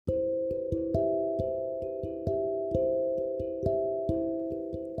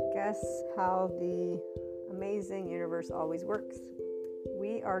how the amazing universe always works.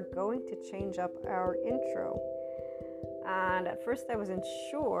 We are going to change up our intro. And at first I wasn't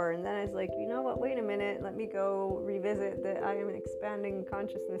sure, and then I was like, you know what, wait a minute, let me go revisit the I am an expanding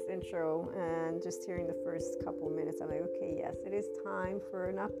consciousness intro. And just hearing the first couple minutes, I'm like, okay, yes, it is time for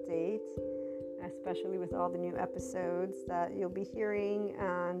an update, especially with all the new episodes that you'll be hearing,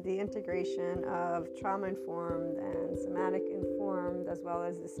 and the integration of trauma-informed and somatic-informed, as well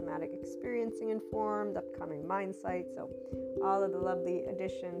as the somatic experiencing informed, upcoming mind sight. So all of the lovely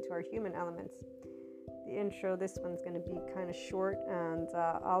addition to our human elements. The intro, this one's going to be kind of short, and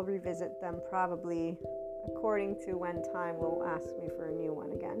I'll revisit them probably according to when time will ask me for a new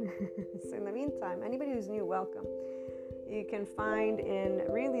one again. So in the meantime, anybody who's new, welcome. You can find in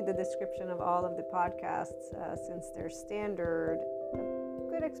really the description of all of the podcasts, since they're standard, a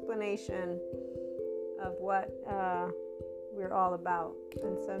good explanation of what we're all about.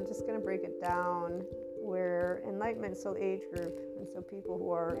 And so I'm just going to break it down. We're Enlightenment Soul Age Group, and so people who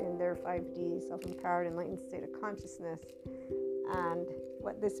are in their 5D, self-empowered, enlightened state of consciousness. And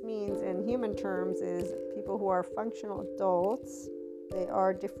what this means in human terms is people who are functional adults. They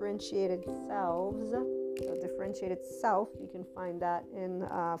are differentiated selves. So differentiated self, you can find that in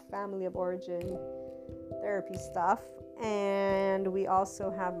family of origin therapy stuff. And we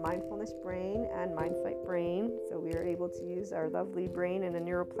also have mindfulness brain and mind fight brain. So we are able to use our lovely brain in a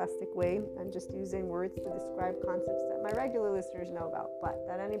neuroplastic way, and just using words to describe concepts that my regular listeners know about, but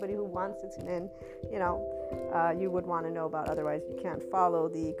that anybody who wants to tune in, you would want to know about. Otherwise, you can't follow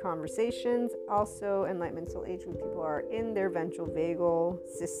the conversations. Also, Enlightenment Soul Age Group people are in their ventral vagal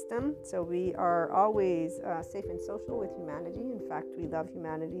system. So we are always safe and social with humanity. In fact, we love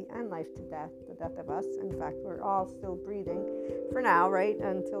humanity and life to death, the death of us. In fact, we're all still breathing for now, right?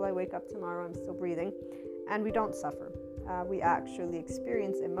 Until I wake up tomorrow, I'm still breathing. And we don't suffer. We actually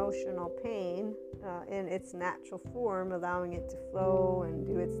experience emotional pain in its natural form, allowing it to flow and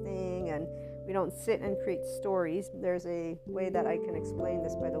do its thing. And we don't sit and create stories. There's a way that I can explain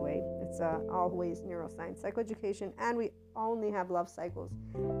this, by the way. It's always neuroscience, psychoeducation, and we only have love cycles.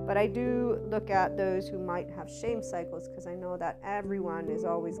 But I do look at those who might have shame cycles, because I know that everyone is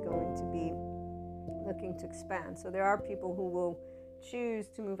always going to be looking to expand. So there are people who will choose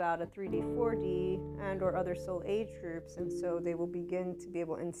to move out of 3D, 4D, and or other soul age groups, and so they will begin to be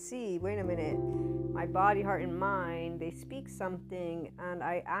able and see, wait a minute, my body, heart, and mind, they speak something, and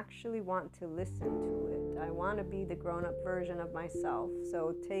I actually want to listen to it. I want to be the grown-up version of myself.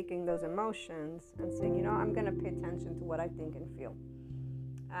 So taking those emotions and saying, I'm going to pay attention to what I think and feel.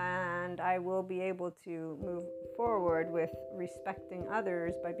 And I will be able to move forward with respecting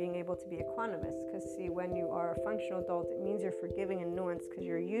others by being able to be equanimous. Because see, when you are a functional adult, it means you're forgiving and nuanced, because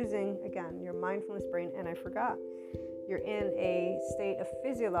you're using, again, your mindfulness brain. And I forgot, you're in a state of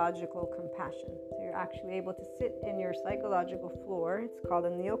physiological compassion. So you're actually able to sit in your psychological floor. It's called a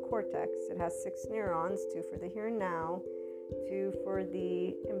neocortex. It has 6 neurons, 2 for the here and now, 2 for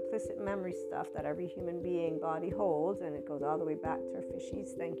the implicit memory stuff that every human being body holds, and it goes all the way back to our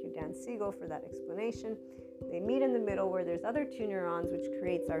fishies. Thank you, Dan Siegel, for that explanation. They meet in the middle where there's other 2 neurons, which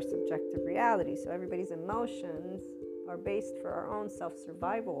creates our subjective reality. So everybody's emotions are based for our own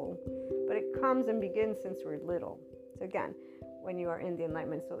self-survival, but it comes and begins since we're little. So again, when you are in the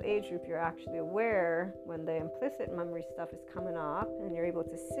Enlightenment Soul Age Group, you're actually aware when the implicit memory stuff is coming up, and you're able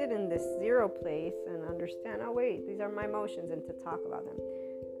to sit in this zero place and understand, oh wait, these are my emotions, and to talk about them.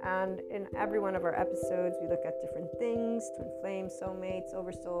 And in every one of our episodes, we look at different things: twin flames, soulmates,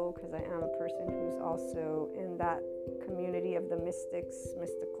 oversoul, because I am a person who's also in that community of the mystics,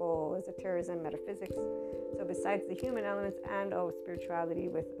 mystical, esotericism, metaphysics. So besides the human elements and spirituality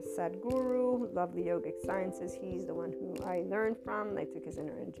with Sadhguru, lovely yogic sciences, he's the one who I learned from. I took his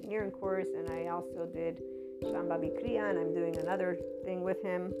inner engineering course, and I also did Shambhavi Kriya, and I'm doing another thing with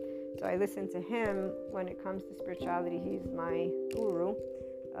him. So I listen to him when it comes to spirituality. He's my guru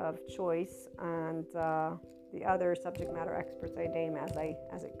of choice, and the other subject matter experts I name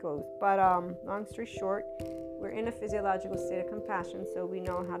as it goes. But long story short, we're in a physiological state of compassion, so we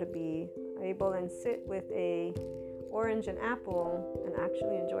know how to be able and sit with a orange and apple and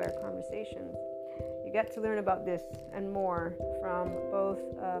actually enjoy our conversations. You get to learn about this and more from both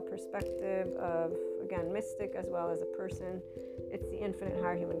a perspective of, again, mystic as well as a person. It's the infinite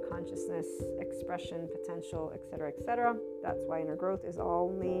higher human consciousness, expression, potential, etc., etc. That's why inner growth is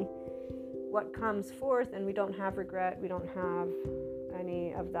only what comes forth, and we don't have regret. We don't have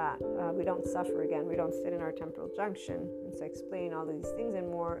any of that. We don't suffer again. We don't sit in our temporal junction. And so I explain all of these things and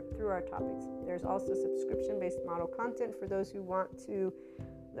more through our topics. There's also subscription-based model content for those who want to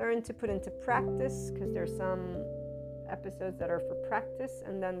learn to put into practice, because there's some episodes that are for practice,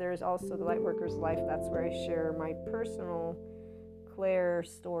 and then there's also the Lightworker's Life. That's where I share my personal Claire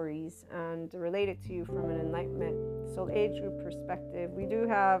stories and relate it to you from an enlightenment soul age group perspective. We do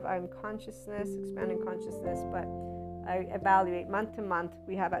have consciousness, expanding consciousness, but I evaluate month to month.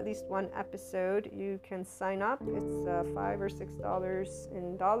 We have at least one episode. You can sign up. It's $5 or $6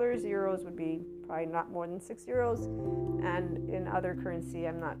 in dollars. Euros would be probably not more than €6, and in other currency,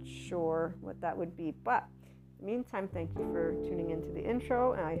 I'm not sure what that would be. But in the meantime, thank you for tuning into the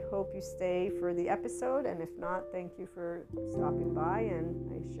intro, and I hope you stay for the episode. And if not, thank you for stopping by,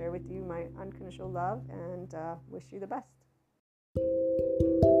 and I share with you my unconditional love and wish you the best.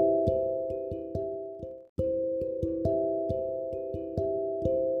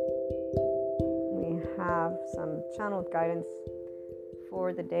 Have some channeled guidance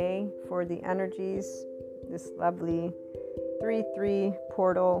for the day, for the energies, this lovely 3-3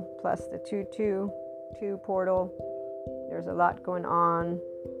 portal plus the 2-2 portal. There's a lot going on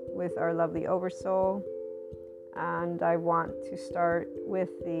with our lovely oversoul, and I want to start with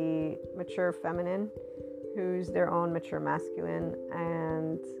the mature feminine, who's their own mature masculine,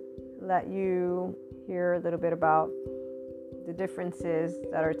 and let you hear a little bit about the differences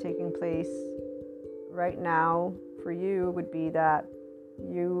that are taking place right now for you. Would be that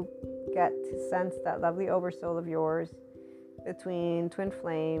you get to sense that lovely oversoul of yours between twin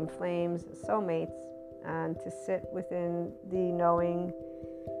flames, soulmates, and to sit within the knowing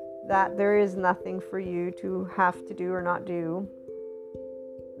that there is nothing for you to have to do or not do,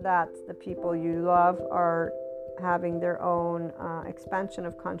 that the people you love are having their own expansion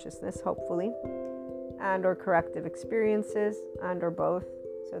of consciousness, hopefully, and or corrective experiences, and or both.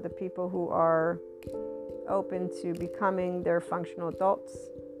 So the people who are open to becoming their functional adults,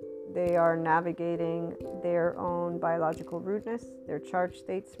 they are navigating their own biological rudeness, their charge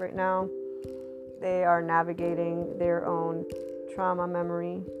states right now. They are navigating their own trauma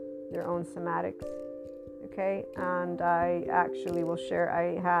memory, their own somatics. Okay, and I actually will share,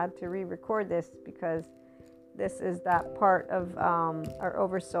 I had to re-record this because this is that part of our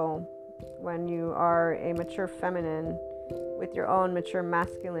oversoul. When you are a mature feminine with your own mature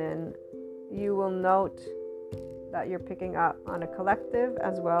masculine, you will note that you're picking up on a collective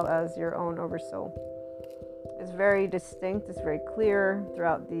as well as your own oversoul. It's very distinct, it's very clear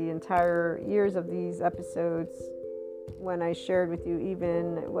throughout the entire years of these episodes. When I shared with you,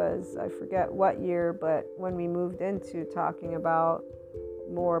 even it was, I forget what year, but when we moved into talking about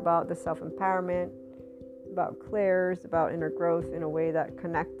more about the self-empowerment, about clairs, about inner growth in a way that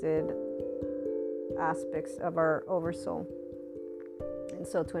connected aspects of our oversoul. And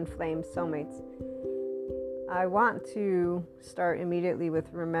so twin flames, soulmates. I want to start immediately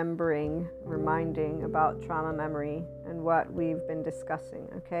with reminding about trauma memory and what we've been discussing,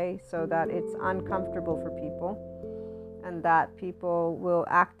 okay? So that it's uncomfortable for people, and that people will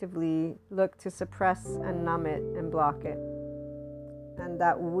actively look to suppress and numb it and block it. And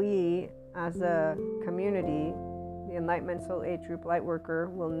that we, as a community, the Enlightenment Soul Age Group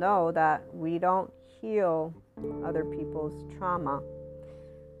Lightworker, will know that we don't heal other people's trauma.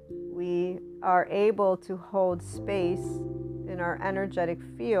 We are able to hold space in our energetic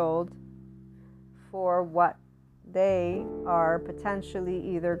field for what they are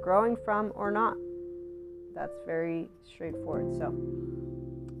potentially either growing from or not. That's very straightforward. So,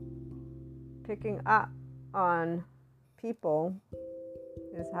 picking up on people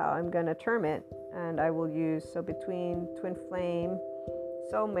is how I'm going to term it. And I will use, so between twin flame,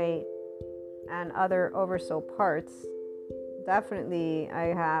 soulmate, and other oversoul parts, definitely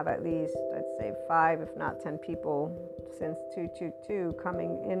I have at least, I'd say 5, if not 10 people since 222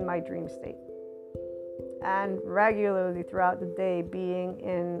 coming in my dream state. And regularly throughout the day being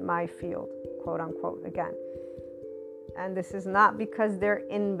in my field, quote unquote, again. And this is not because they're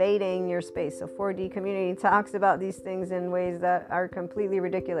invading your space. So 4D community talks about these things in ways that are completely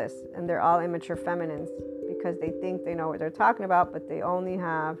ridiculous. And they're all immature feminines because they think they know what they're talking about, but they only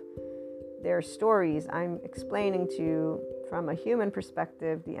have their stories. I'm explaining to you from a human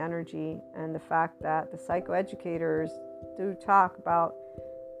perspective the energy and the fact that the psychoeducators do talk about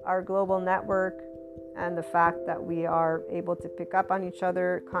our global network and the fact that we are able to pick up on each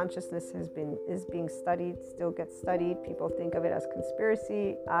other. Consciousness is being studied, still gets studied. People think of it as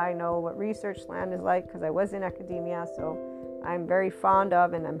conspiracy. I know what research land is like because I was in academia, so I'm very fond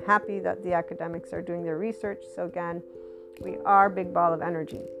of, and I'm happy that the academics are doing their research. So again, we are a big ball of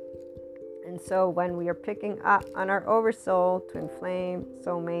energy. And so when we are picking up on our oversoul, twin flame,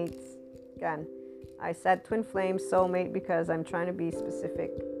 soulmates, again, I said twin flame, soulmate because I'm trying to be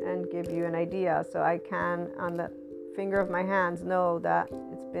specific and give you an idea. So I can, on the finger of my hands, know that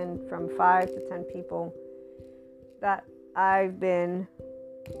it's been from 5 to 10 people that I've been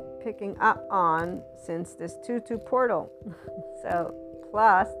picking up on since this 2-2 portal. So,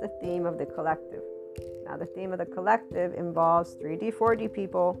 plus the theme of the collective. Now, the theme of the collective involves 3D, 4D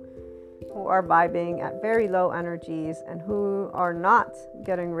people who are vibing at very low energies and who are not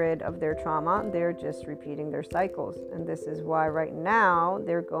getting rid of their trauma. They're just repeating their cycles. And this is why right now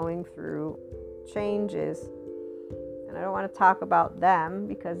they're going through changes. And I don't want to talk about them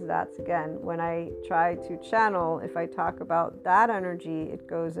because that's, again, when I try to channel, if I talk about that energy, it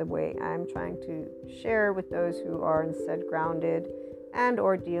goes away. I'm trying to share with those who are instead grounded and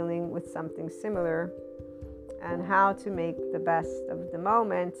or dealing with something similar, and how to make the best of the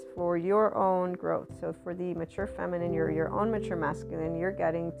moment for your own growth. So for the mature feminine, your own mature masculine, you're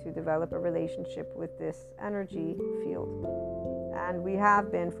getting to develop a relationship with this energy field. And we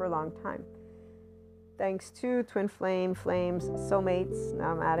have been for a long time. Thanks to twin flames, soulmates. Now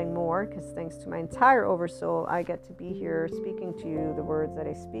I'm adding more because thanks to my entire oversoul, I get to be here speaking to you the words that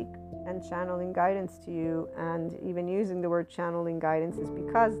I speak and channeling guidance to you. And even using the word channeling guidance is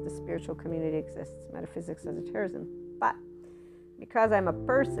because the spiritual community exists, metaphysics, esotericism. But because I'm a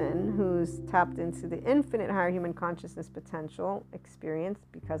person who's tapped into the infinite higher human consciousness potential experience,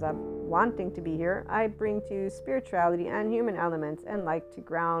 because I'm wanting to be here, I bring to you spirituality and human elements and like to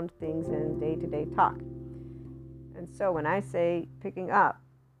ground things in day-to-day talk. And so when I say picking up,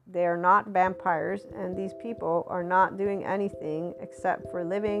 they are not vampires, and these people are not doing anything except for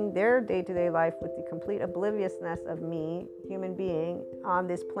living their day-to-day life with the complete obliviousness of me, human being, on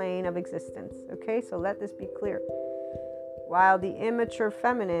this plane of existence. Okay, so let this be clear. While the immature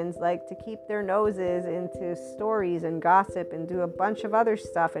feminines like to keep their noses into stories and gossip and do a bunch of other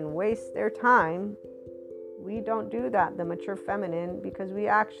stuff and waste their time, we don't do that, the mature feminine, because we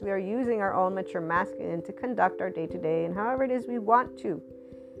actually are using our own mature masculine to conduct our day-to-day and however it is we want to.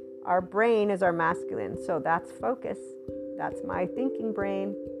 Our brain is our masculine, so that's focus. That's my thinking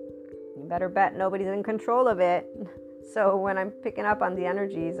brain. You better bet nobody's in control of it. So when I'm picking up on the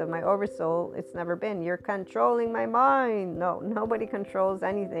energies of my oversoul, it's never been, you're controlling my mind. No, nobody controls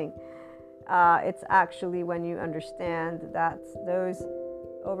anything. It's actually when you understand that those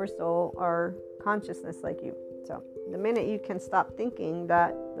oversoul are consciousness like you. So the minute you can stop thinking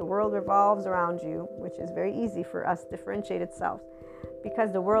that the world revolves around you, which is very easy for us differentiated selves,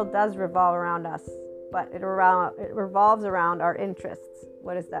 because the world does revolve around us, but it revolves around our interests.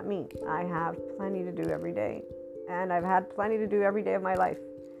 What does that mean? I have plenty to do every day, and I've had plenty to do every day of my life.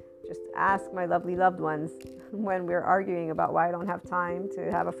 Just ask my lovely loved ones when we're arguing about why I don't have time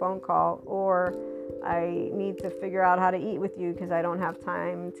to have a phone call, or I need to figure out how to eat with you because I don't have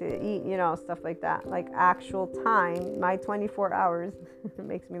time to eat, stuff like that. Like actual time, my 24 hours. It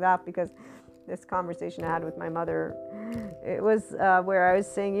makes me laugh because this conversation I had with my mother, it was where I was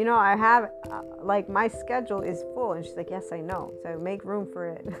saying, I have, my schedule is full. And she's like, yes, I know. So make room for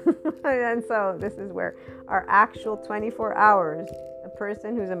it. And so this is where our actual 24 hours, a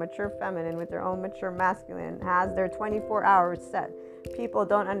person who's a mature feminine with their own mature masculine has their 24 hours set. People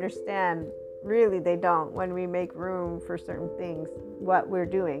don't understand, really they don't, when we make room for certain things, what we're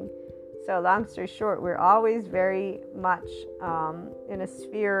doing. So long story short, we're always very much in a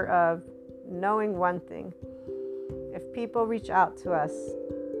sphere of knowing one thing. If people reach out to us,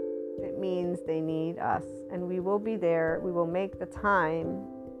 it means they need us, and we will be there. We will make the time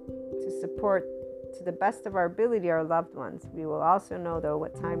to support to the best of our ability our loved ones. We will also know though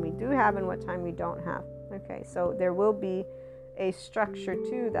what time we do have and what time we don't have. Okay, so there will be a structure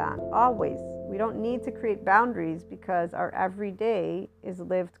to that always. We don't need to create boundaries because our everyday is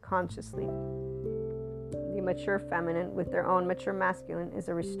lived consciously. The mature feminine with their own mature masculine is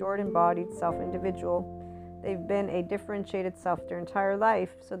a restored embodied self-individual. They've been a differentiated self their entire life,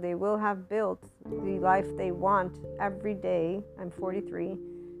 so they will have built the life they want every day. I'm 43.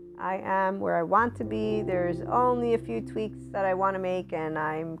 I am where I want to be. There's only a few tweaks that I want to make, and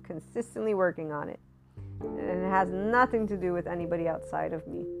I'm consistently working on it. And it has nothing to do with anybody outside of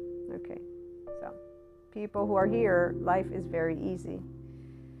me. Okay, so people who are here, life is very easy.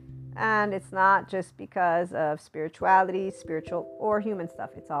 And it's not just because of spirituality, spiritual or human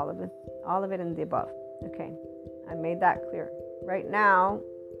stuff. It's all of it and the above. Okay, I made that clear. Right now,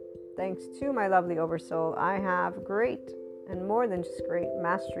 thanks to my lovely oversoul, I have great and more than just great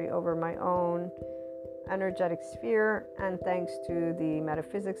mastery over my own energetic sphere, and thanks to the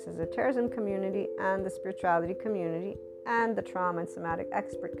metaphysics esotericism community and the spirituality community and the trauma and somatic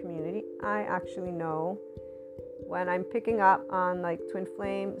expert community, I actually know when I'm picking up on like twin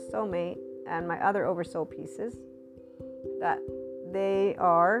flame, soulmate, and my other oversoul pieces, that they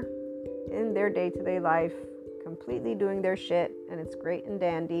are in their day-to-day life completely doing their shit, and it's great and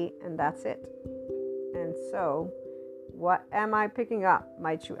dandy, and that's it. And so What am I picking up,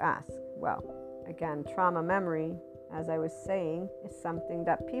 might you ask? Well, again, trauma memory, as I was saying, is something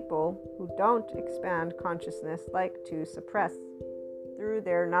that people who don't expand consciousness like to suppress through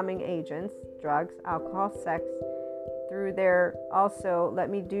their numbing agents, drugs, alcohol, sex, through their also let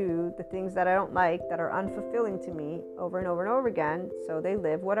me do the things that I don't like, that are unfulfilling to me over and over and over again. So they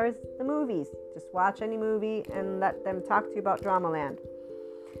live what are the movies. Just watch any movie and let them talk to you about Dramaland.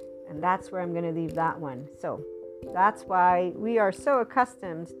 And that's where I'm going to leave that one. So that's why we are so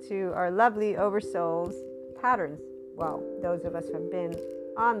accustomed to our lovely oversoul's patterns. Well, those of us who have been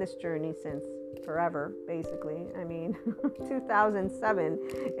on this journey since forever, basically. I mean, 2007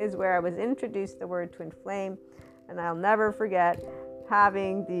 is where I was introduced to the word twin flame. And I'll never forget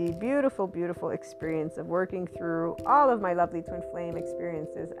having the beautiful, beautiful experience of working through all of my lovely twin flame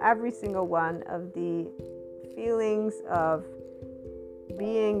experiences, every single one of the feelings of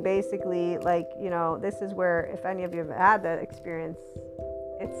being basically like, this is where, if any of you have had that experience,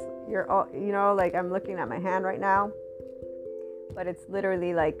 like I'm looking at my hand right now, but it's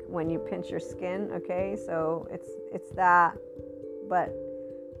literally like when you pinch your skin, okay? So it's that, but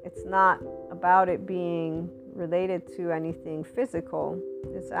it's not about it being related to anything physical.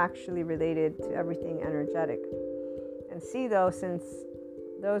 It's actually related to everything energetic. And see, though, since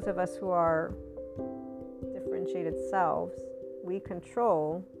those of us who are differentiated selves, we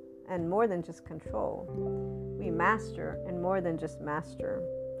control, and more than just control, we master, and more than just master,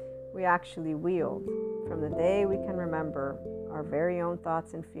 we actually wield from the day we can remember our very own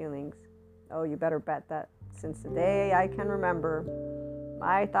thoughts and feelings. Oh, you better bet that since the day I can remember,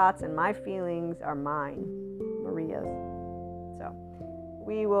 my thoughts and my feelings are mine, Maria's. So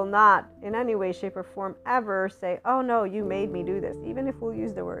we will not in any way, shape, or form ever say, oh no, you made me do this. Even if we'll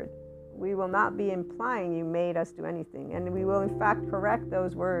use the word, we will not be implying you made us do anything. And we will in fact correct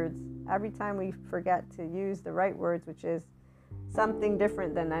those words every time we forget to use the right words, which is something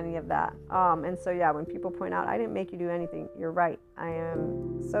different than any of that. And so yeah, when people point out, I didn't make you do anything, you're right. I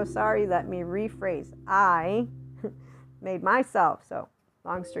am so sorry. Let me rephrase. I made myself. So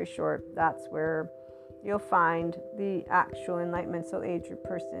long story short, that's where you'll find the actual enlightenment soul age group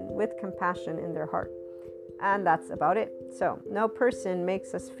person with compassion in their heart. And that's about it. So no person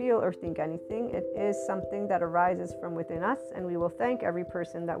makes us feel or think anything. It is something that arises from within us. And we will thank every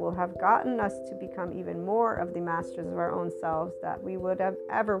person that will have gotten us to become even more of the masters of our own selves that we would have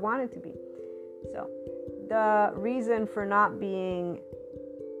ever wanted to be. So the reason for not being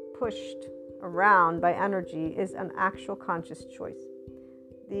pushed around by energy is an actual conscious choice.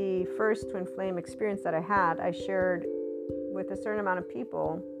 The first twin flame experience that I had, I shared with a certain amount of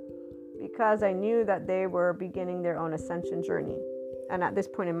people because I knew that they were beginning their own ascension journey. And at this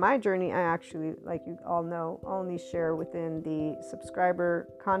point in my journey, I actually, like you all know, only share within the subscriber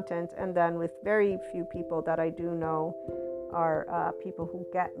content, and then with very few people that I do know are people who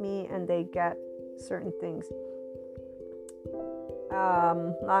get me and they get certain things.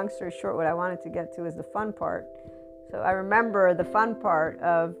 Long story short, what I wanted to get to is the fun part. So I remember the fun part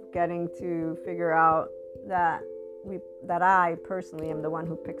of getting to figure out that I personally am the one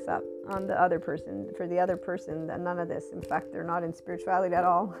who picks up on the other person. For the other person, that none of this. In fact, they're not in spirituality at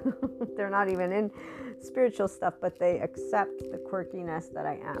all. They're not even in spiritual stuff, but they accept the quirkiness that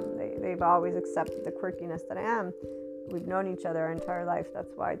I am. They've always accepted the quirkiness that I am. We've known each other our entire life.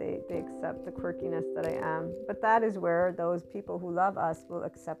 That's why they accept the quirkiness that I am. But that is where those people who love us will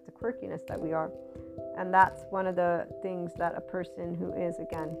accept the quirkiness that we are. And that's one of the things that a person who is,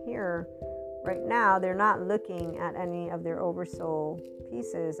 again, here right now, they're not looking at any of their oversoul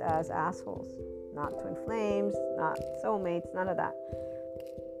pieces as assholes. Not twin flames, not soulmates, none of that.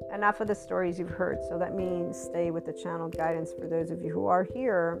 Enough of the stories you've heard. So let me stay with the channeled guidance for those of you who are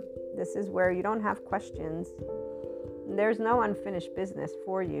here. This is where you don't have questions. There's no unfinished business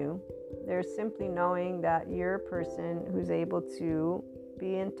for you. There's simply knowing that you're a person who's able to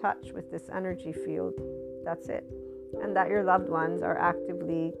be in touch with this energy field. That's it. And that your loved ones are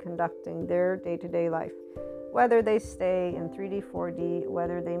actively conducting their day-to-day life. Whether they stay in 3D, 4D,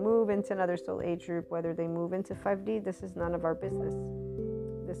 whether they move into another soul age group, whether they move into 5D, this is none of our business.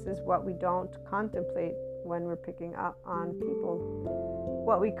 This is what we don't contemplate when we're picking up on people.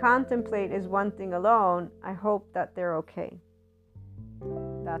 What we contemplate is one thing alone. I hope that they're okay.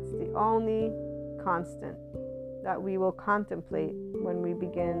 That's the only constant that we will contemplate when we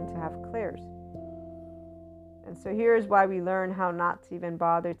begin to have clairs. And so here's why we learn how not to even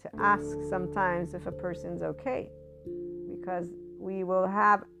bother to ask sometimes if a person's okay. Because we will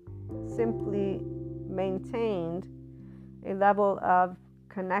have simply maintained a level of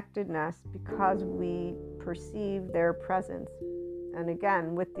connectedness because we perceive their presence. And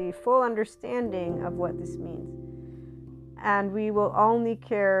again, with the full understanding of what this means. And we will only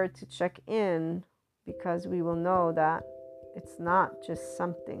care to check in because we will know that it's not just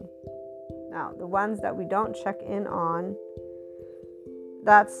something. Now, the ones that we don't check in on,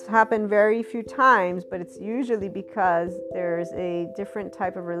 that's happened very few times, but it's usually because there's a different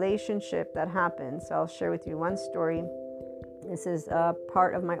type of relationship that happens. So I'll share with you one story. This is a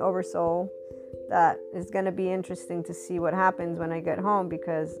part of my oversoul that is going to be interesting to see what happens when I get home,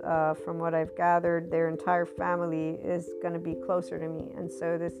 because from what I've gathered, their entire family is going to be closer to me. And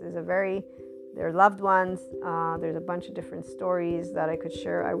so this is they're loved ones. There's a bunch of different stories that I could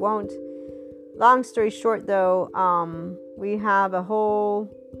share. I won't. Long story short, though, we have a whole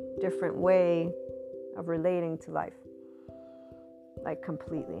different way of relating to life, like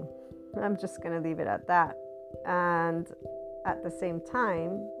completely. I'm just going to leave it at that. And at the same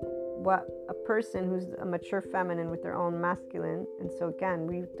time, what a person who's a mature feminine with their own masculine, and so again,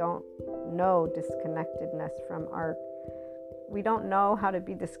 we don't know disconnectedness from we don't know how to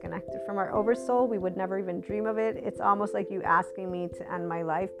be disconnected from our oversoul. We would never even dream of it. It's almost like you asking me to end my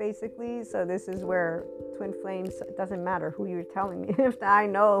life, basically. So this is where twin flames, it doesn't matter who you're telling me. If I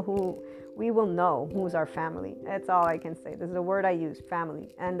know who, we will know who's our family. That's all I can say. This is a word I use,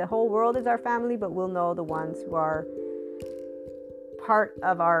 family. And the whole world is our family, but we'll know the ones who are part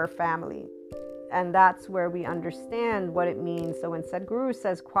of our family. And that's where we understand what it means. So when Sadhguru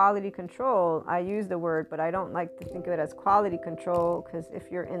says quality control, I use the word, but I don't like to think of it as quality control, because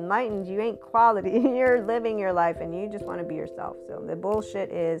if you're enlightened, you ain't quality. You're living your life and you just want to be yourself. So the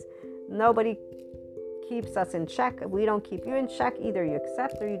bullshit is nobody keeps us in check. We don't keep you in check. Either you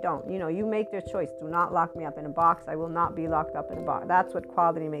accept or you don't. You make their choice. Do not lock me up in a box. I will not be locked up in a box. That's what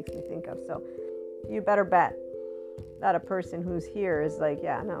quality makes me think of. So you better bet that a person who's here is like,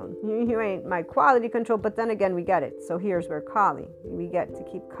 yeah, no, you ain't my quality control. But then again, we get it. So here's where we get to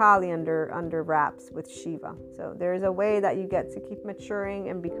keep Kali under wraps with Shiva. So there's a way that you get to keep maturing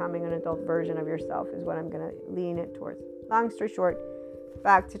and becoming an adult version of yourself, is what I'm going to lean it towards. Long story short,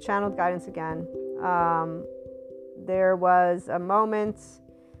 back to channeled guidance again. There was a moment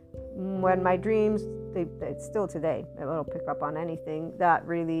when my dreams, it's still today, it'll pick up on anything that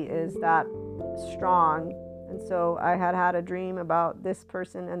really is that strong. And so I had a dream about this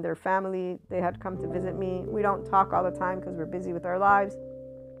person and their family. They had come to visit me. We don't talk all the time because we're busy with our lives.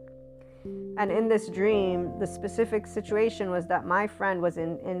 And in this dream, the specific situation was that my friend was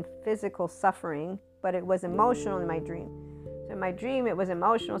in physical suffering, but it was emotional in my dream. So in my dream, it was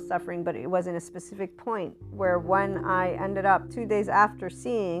emotional suffering, but it was in a specific point where when I ended up 2 days after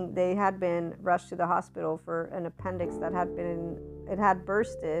seeing, they had been rushed to the hospital for an appendix that had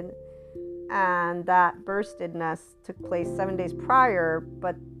bursted. And that burstedness took place 7 days prior,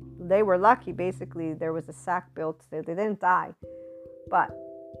 but they were lucky. Basically, there was a sac built. They didn't die. But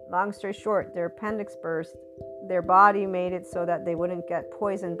long story short, their appendix burst. Their body made it so that they wouldn't get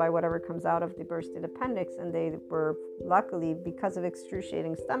poisoned by whatever comes out of the bursted appendix. And they were, luckily, because of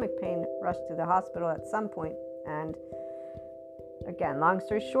excruciating stomach pain, rushed to the hospital at some point. And again, long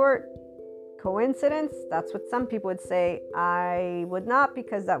story short, coincidence? That's what some people would say. I would not,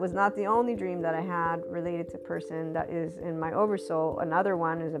 because that was not the only dream that I had related to person that is in my oversoul. Another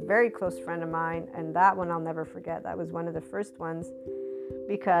one is a very close friend of mine, and that one I'll never forget. That was one of the first ones,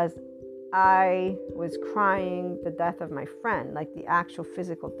 because I was crying the death of my friend, like the actual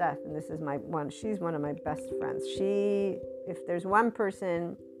physical death. And this is she's one of my best friends. If there's one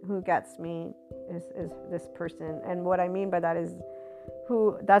person who gets me, is this person. And what I mean by that is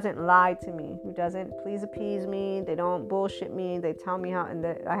who doesn't lie to me, who doesn't please appease me, they don't bullshit me, they tell me how, and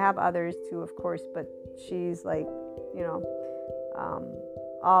I have others too, of course, but she's like,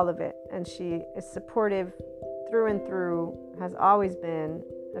 all of it. And she is supportive through and through, has always been,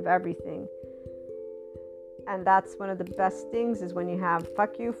 of everything. And that's one of the best things, is when you have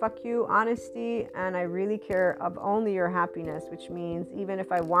fuck you, honesty, and I really care of only your happiness, which means even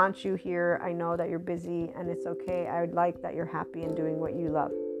if I want you here, I know that you're busy and it's okay. I would like that you're happy and doing what you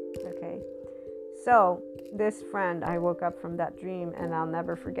love. Okay. So this friend, I woke up from that dream and I'll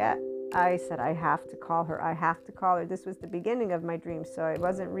never forget. I said, I have to call her. This was the beginning of my dream. So I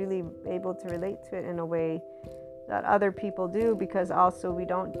wasn't really able to relate to it in a way that other people do, because also we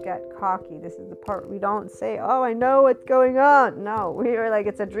don't get cocky. This is the part we don't say, oh, I know what's going on. No, we are like,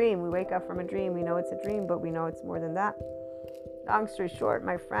 it's a dream. We wake up from a dream. We know it's a dream, but we know it's more than that. Long story short,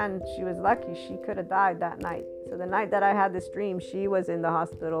 my friend, she was lucky. She could have died that night. So the night that I had this dream, she was in the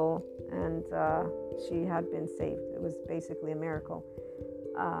hospital and she had been saved. It was basically a miracle,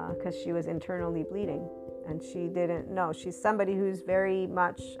 because she was internally bleeding. And she didn't know. She's somebody who's very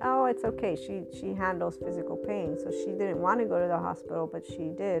much, oh, it's okay. She handles physical pain. So she didn't want to go to the hospital, but she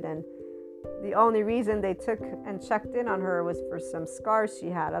did. And The only reason they took and checked in on her was for some scars she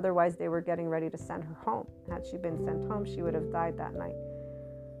had. Otherwise, they were getting ready to send her home. Had she been sent home, she would have died that night.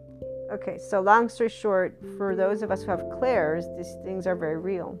 Okay, so long story short, for those of us who have clairs, these things are very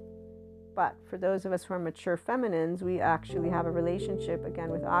real. But for those of us who are mature feminines, we actually have a relationship again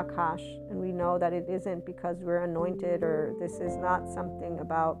with Akash, and we know that it isn't because we're anointed, or this is not something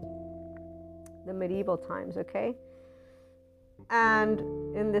about the medieval times, okay? And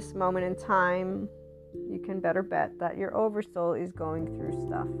in this moment in time, you can better bet that your oversoul is going through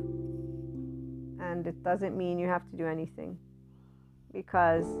stuff. And it doesn't mean you have to do anything.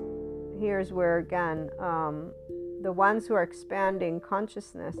 Because here's where, again, the ones who are expanding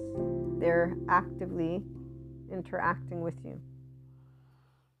consciousness, they're actively interacting with you.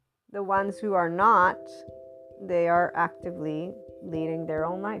 The ones who are not, they are actively leading their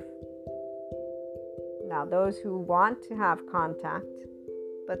own life. Now, those who want to have contact,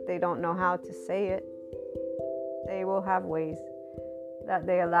 but they don't know how to say it, they will have ways that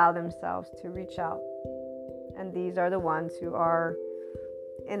they allow themselves to reach out. And these are the ones who are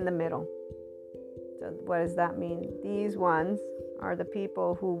in the middle. So what does that mean? These ones are the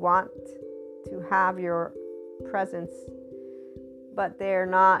people who want to have your presence, but they're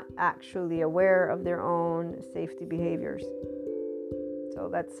not actually aware of their own safety behaviors. So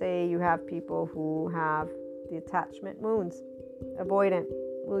let's say you have people who have the attachment wounds. Avoidant,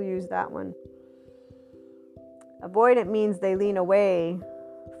 we'll use that one. Avoidant means they lean away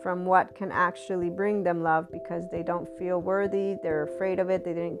from what can actually bring them love because they don't feel worthy, they're afraid of it,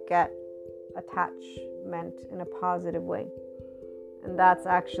 they didn't get attachment in a positive way. And that's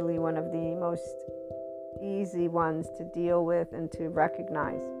actually one of the most easy ones to deal with and to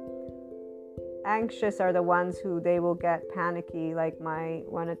recognize. Anxious are the ones who they will get panicky, like my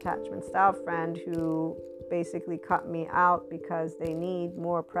one attachment style friend who basically cut me out because they need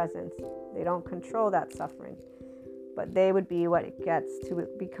more presence. They don't control that suffering, but they would be what it gets to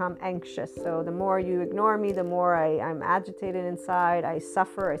become anxious. So the more you ignore me, the more I'm agitated inside. I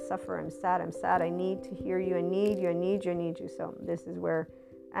suffer, I'm sad, I need to hear you, I need you. So this is where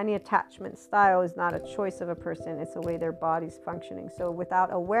any attachment style is not a choice of a person, it's the way their body's functioning. So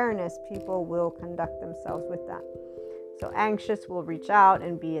without awareness, people will conduct themselves with that. So anxious will reach out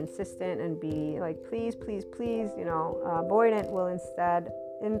and be insistent and be like, please, avoidant will instead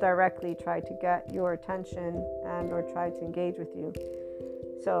indirectly try to get your attention and or try to engage with you.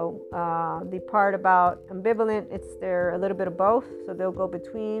 So the part about ambivalent, they're a little bit of both. So they'll go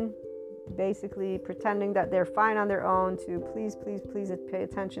between, basically pretending that they're fine on their own to please pay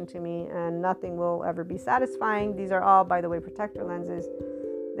attention to me, and nothing will ever be satisfying. These are all, by the way, protector lenses.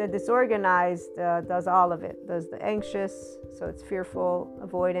 The disorganized does all of it. Does the anxious, so it's fearful,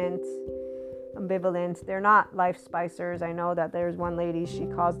 avoidant, ambivalent. They're not life spicers. I know that there's one lady, she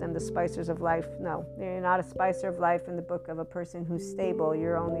calls them the spicers of life. No, they're not a spicer of life in the book of a person who's stable.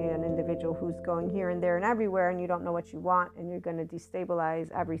 You're only an individual who's going here and there and everywhere, and you don't know what you want, and you're going to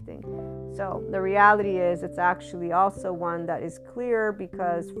destabilize everything. So the reality is it's actually also one that is clear,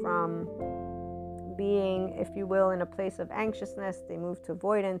 because from being, if you will, in a place of anxiousness, they move to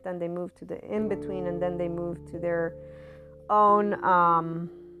avoidant, then they move to the in-between, and then they move to their own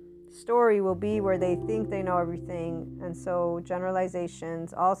story will be where they think they know everything. And so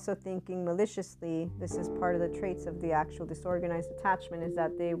generalizations, also thinking maliciously, this is part of the traits of the actual disorganized attachment, is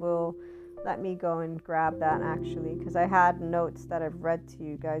that they will, let me go and grab that actually, because I had notes that I've read to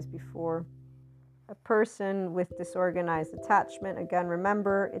you guys before. A person with disorganized attachment, again,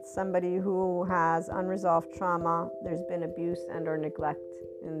 remember, it's somebody who has unresolved trauma. There's been abuse and or neglect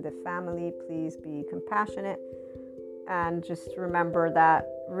in the family. Please be compassionate. And just remember that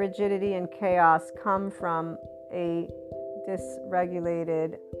rigidity and chaos come from a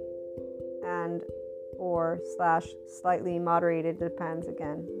dysregulated and or / slightly moderated, depends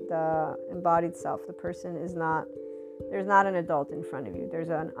again, the embodied self. The person is not, there's not an adult in front of you. There's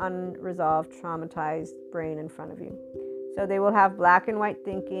an unresolved, traumatized brain in front of you. So they will have black and white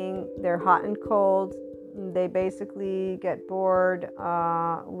thinking. They're hot and cold. They basically get bored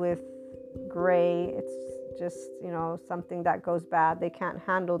with gray. It's just, something that goes bad. They can't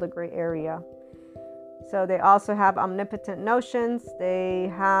handle the gray area. So they also have omnipotent notions.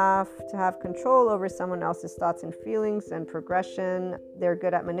 They have to have control over someone else's thoughts and feelings and progression. They're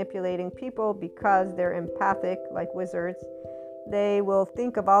good at manipulating people because they're empathic, like wizards. They will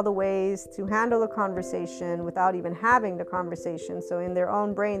think of all the ways to handle a conversation without even having the conversation. So in their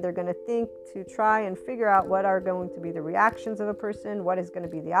own brain, they're going to think to try and figure out what are going to be the reactions of a person, what is going to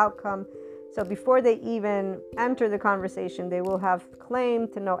be the outcome. So before they even enter the conversation, they will have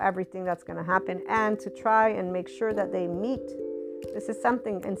claimed to know everything that's going to happen, and to try and make sure that they meet This is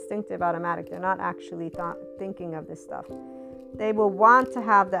something instinctive, automatic. They're not actually thinking of this stuff. They will want to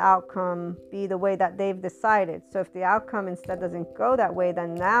have the outcome be the way that they've decided. So if the outcome instead doesn't go that way,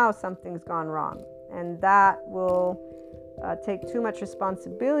 then now something's gone wrong. And that will take too much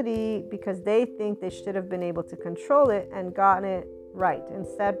responsibility because they think they should have been able to control it and gotten it right.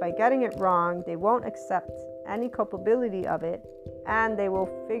 Instead, by getting it wrong, they won't accept any culpability of it, and they will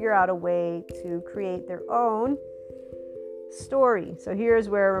figure out a way to create their own story. So here's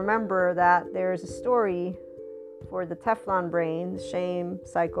where, remember that there's a story for the Teflon brain, shame,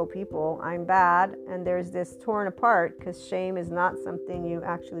 psycho people, I'm bad, and there's this torn apart because shame is not something you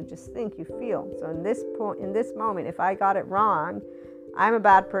actually just think, you feel. So in this moment, if I got it wrong, I'm a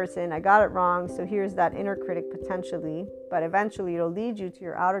bad person, I got it wrong, so here's that inner critic potentially, but eventually it'll lead you to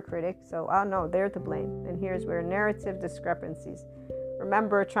your outer critic, so oh no, they're to blame. And here's where narrative discrepancies.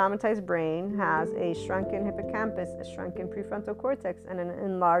 Remember, a traumatized brain has a shrunken hippocampus, a shrunken prefrontal cortex, and an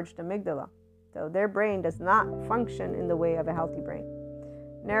enlarged amygdala. So their brain does not function in the way of a healthy brain.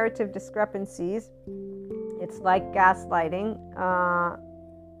 Narrative discrepancies, it's like gaslighting.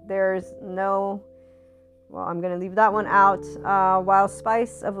 There's no, well, I'm going to leave that one out. While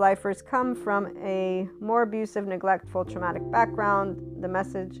spice of lifers come from a more abusive, neglectful, traumatic background, the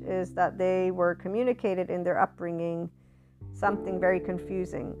message is that they were communicated in their upbringing something very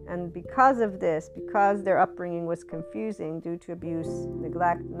confusing. And because of this, because their upbringing was confusing due to abuse,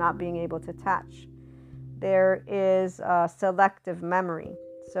 neglect, not being able to attach, there is selective memory.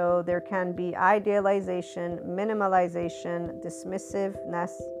 So there can be idealization, minimalization,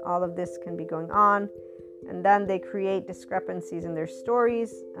 dismissiveness. All of this can be going on. And then they create discrepancies in their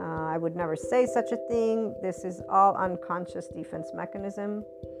stories. I would never say such a thing. This is all unconscious defense mechanism.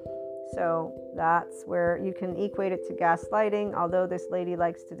 So that's where you can equate it to gaslighting. Although this lady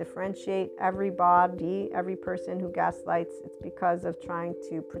likes to differentiate every person who gaslights, it's because of trying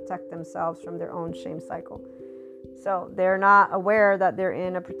to protect themselves from their own shame cycle. So they're not aware that they're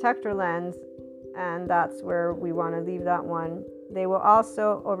in a protector lens, and that's where we want to leave that one. They will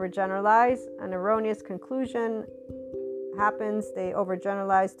also overgeneralize. An erroneous conclusion happens. They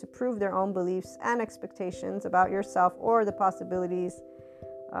overgeneralize to prove their own beliefs and expectations about yourself or the possibilities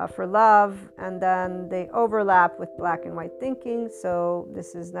for love, and then they overlap with black and white thinking. So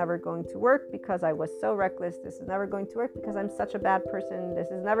this is never going to work because I was so reckless. This is never going to work because I'm such a bad person. This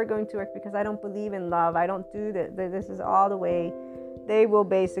is never going to work because I don't believe in love. I don't do this. This is all the way. They will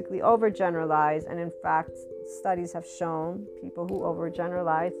basically overgeneralize, and in fact, studies have shown people who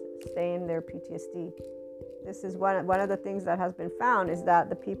overgeneralize stay in their PTSD. This is one of the things that has been found, is that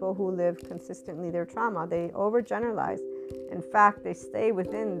the people who live consistently their trauma, they overgeneralize. In fact, they stay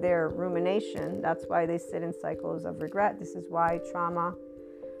within their rumination. That's why they sit in cycles of regret. This is why trauma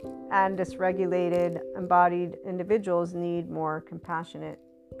and dysregulated embodied individuals need more compassionate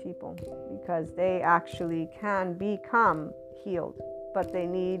people, because they actually can become healed, but they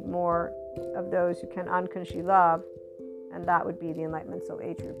need more of those who can unconsciously love, and that would be the Enlightenment Soul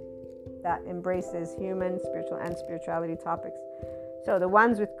Age group that embraces human, spiritual, and spirituality topics. So the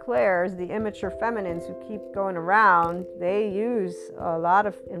ones with clairs, the immature feminines who keep going around, they use a lot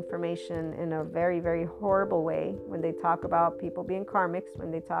of information in a very, very horrible way when they talk about people being karmics, when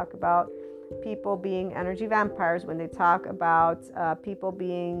they talk about people being energy vampires, when they talk about people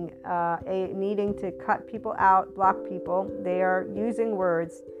being needing to cut people out, block people. They are using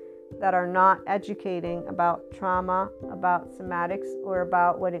words that are not educating about trauma, about somatics, or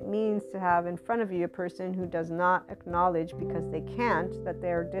about what it means to have in front of you a person who does not acknowledge, because they can't, that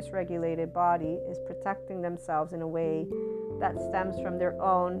their dysregulated body is protecting themselves in a way that stems from their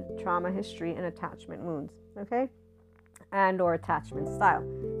own trauma history and attachment wounds, okay? And or attachment style.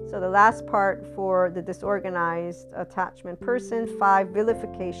 So the last part for the disorganized attachment person, 5,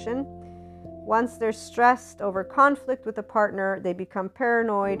 vilification. Once they're stressed over conflict with a partner, they become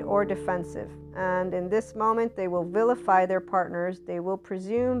paranoid or defensive. And in this moment, they will vilify their partners. They will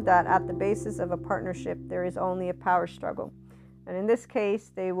presume that at the basis of a partnership, there is only a power struggle. And in this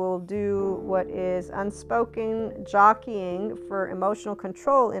case, they will do what is unspoken jockeying for emotional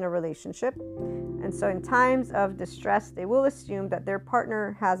control in a relationship. And so in times of distress, they will assume that their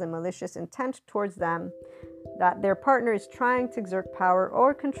partner has a malicious intent towards them, that their partner is trying to exert power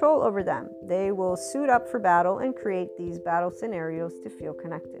or control over them. They will suit up for battle and create these battle scenarios to feel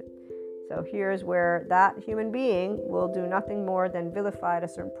connected. So here's where that human being will do nothing more than vilify at a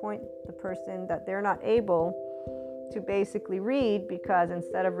certain point the person that they're not able to basically read, because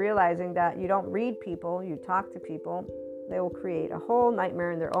instead of realizing that you don't read people, you talk to people, they will create a whole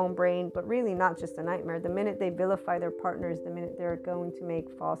nightmare in their own brain, but really not just a nightmare. The minute they vilify their partners, the minute they're going to make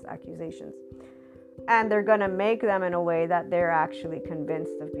false accusations. And they're going to make them in a way that they're actually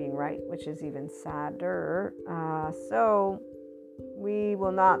convinced of being right, which is even sadder. So we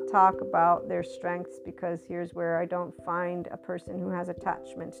will not talk about their strengths, because here's where I don't find a person who has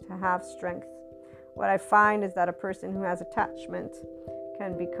attachment to have strength. What I find is that a person who has attachment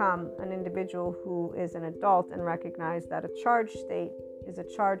can become an individual who is an adult and recognize that a charged state is a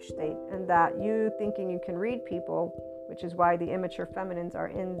charged state, and that you thinking you can read people, which is why the immature feminines are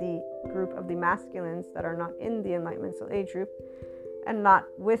in the group of the masculines that are not in the Enlightenment Soul Age group and not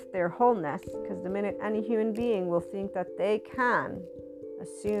with their wholeness. Because the minute any human being will think that they can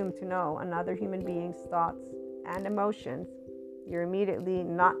assume to know another human being's thoughts and emotions, you're immediately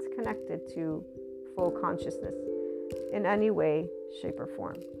not connected to full consciousness in any way, shape, or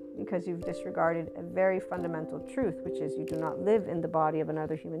form, because you've disregarded a very fundamental truth, which is you do not live in the body of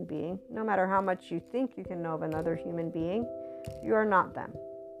another human being. No matter how much you think you can know of another human being, you are not them.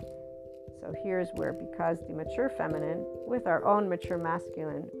 So here's where, because the mature feminine with our own mature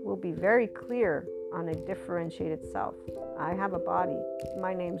masculine will be very clear on a differentiated self. I have a body.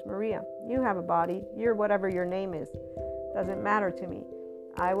 My name's Maria. You have a body. You're whatever your name is. Doesn't matter to me.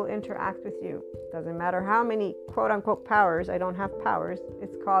 I will interact with you. Doesn't matter how many quote-unquote powers. I don't have powers.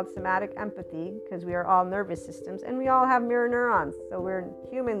 It's called somatic empathy, because we are all nervous systems and we all have mirror neurons. So we're,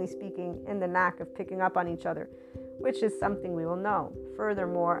 humanly speaking, in the knack of picking up on each other, which is something we will know.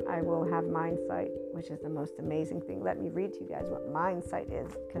 Furthermore, I will have mind sight, which is the most amazing thing. Let me read to you guys what mind sight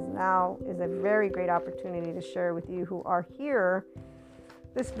is, because now is a very great opportunity to share with you who are here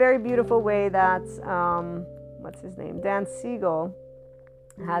this very beautiful way that, what's his name? Dan Siegel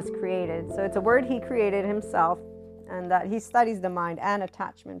has created. So it's a word he created himself, and that he studies the mind and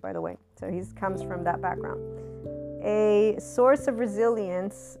attachment, by the way. So he comes from that background. A source of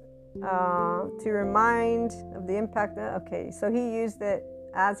resilience to remind of the impact. Okay, so he used it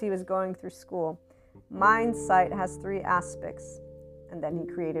as he was going through school. Mind sight has 3 aspects, and then he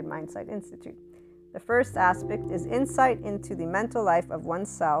created Mind Sight Institute. The first aspect is insight into the mental life of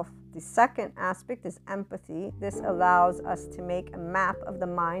oneself. The second aspect is empathy. This allows us to make a map of the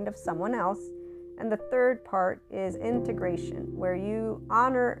mind of someone else. And the third part is integration, where you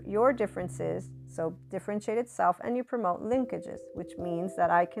honor your differences, so differentiated self, and you promote linkages, which means that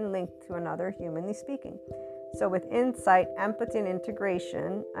I can link to another, humanly speaking. So with insight, empathy, and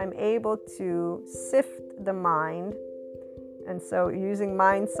integration, I'm able to sift the mind. And so using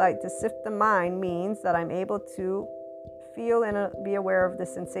mind sight to sift the mind means that I'm able to feel and be aware of the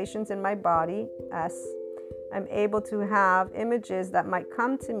sensations in my body, S. I'm able to have images that might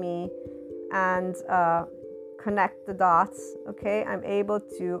come to me and connect the dots, okay? I'm able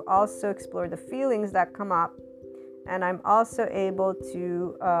to also explore the feelings that come up, and I'm also able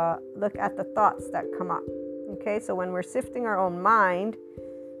to look at the thoughts that come up, okay? So when we're sifting our own mind,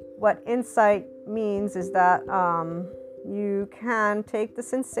 what insight means is that you can take the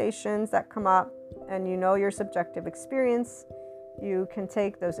sensations that come up, and you know your subjective experience. You can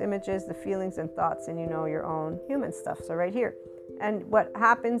take those images, the feelings and thoughts, and you know your own human stuff. So right here. And what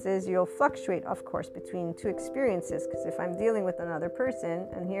happens is you'll fluctuate, of course, between 2 experiences, because if I'm dealing with another person,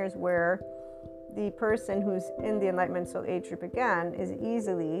 and here's where the person who's in the Enlightenment Soul Age group again is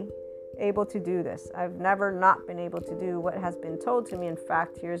easily able to do this. I've never not been able to do what has been told to me. In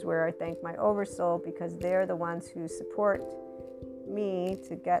fact, here's where I thank my Oversoul, because they're the ones who support me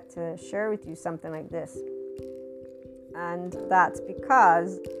to get to share with you something like this. And that's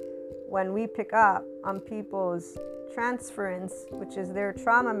because when we pick up on people's transference, which is their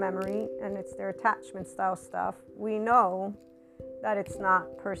trauma memory and it's their attachment style stuff, we know that it's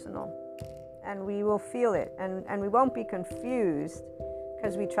not personal, and we will feel it, and we won't be confused,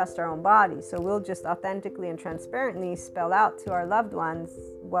 because we trust our own body. So we'll just authentically and transparently spell out to our loved ones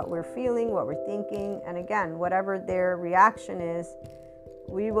what we're feeling, what we're thinking. And again, whatever their reaction is,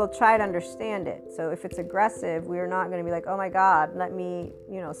 we will try to understand it. So if it's aggressive, we are not going to be like, oh my God, let me,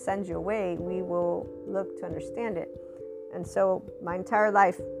 send you away. We will look to understand it. And so my entire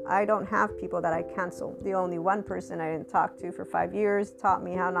life, I don't have people that I cancel. The only one person I didn't talk to for 5 years taught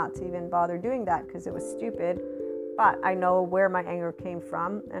me how not to even bother doing that, because it was stupid. But I know where my anger came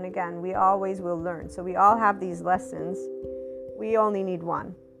from. And again, we always will learn. So we all have these lessons. We only need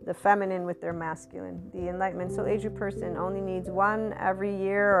one. The feminine with their masculine. The Enlightenment Soul Age person only needs one every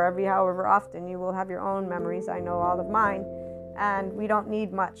year, or every however often. You will have your own memories. I know all of mine. And we don't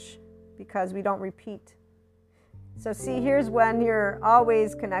need much, because we don't repeat. So see, here's when you're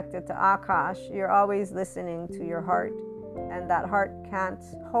always connected to Akash. You're always listening to your heart. And that heart can't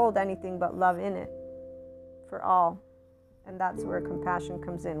hold anything but love in it for all. And that's where compassion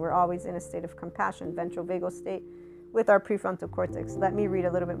comes in. We're always in a state of compassion, ventral vagal state, with our prefrontal cortex. Let me read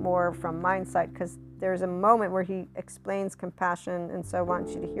a little bit more from Mindsight, because there's a moment where he explains compassion, and so I want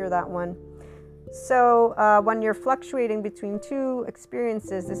you to hear that one. So when you're fluctuating between two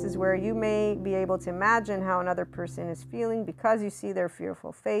experiences, this is where you may be able to imagine how another person is feeling because you see their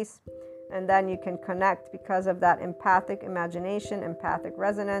fearful face. And then you can connect because of that empathic imagination, empathic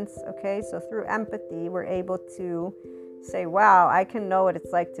resonance. Okay, so through empathy, we're able to say, wow, I can know what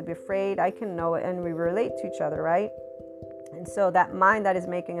it's like to be afraid. I can know it, and we relate to each other, right? And so that mind that is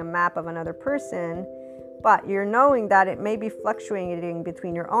making a map of another person, but you're knowing that it may be fluctuating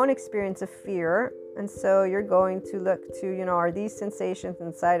between your own experience of fear. And so you're going to look to, are these sensations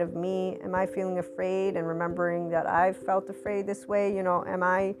inside of me? Am I feeling afraid? And remembering that I've felt afraid this way, am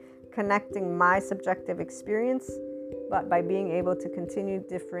I connecting my subjective experience? But by being able to continue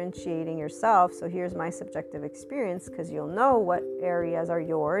differentiating yourself, so here's my subjective experience, because you'll know what areas are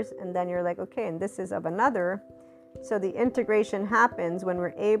yours. And then you're like, okay, and this is of another. So the integration happens when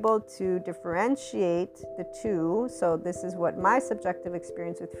we're able to differentiate the two. So this is what my subjective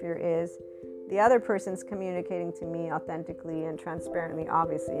experience with fear is. The other person's communicating to me authentically and transparently,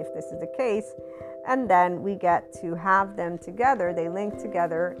 obviously, if this is the case. And then we get to have them together. They link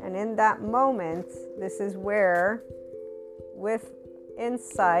together. And in that moment, this is where, with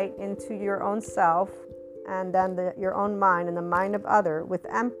insight into your own self, and then your own mind and the mind of other, with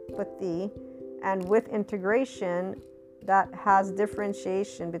empathy, and with integration that has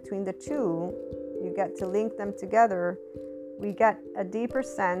differentiation between the two, you get to link them together. We get a deeper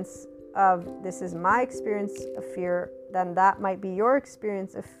sense of, this is my experience of fear, then that might be your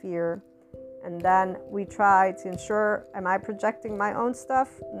experience of fear. And then we try to ensure, am I projecting my own stuff?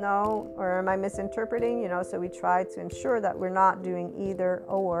 No. Or am I misinterpreting? So we try to ensure that we're not doing either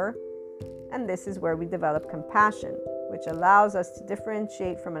or. And this is where we develop compassion, which allows us to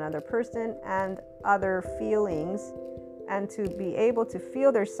differentiate from another person and other feelings, and to be able to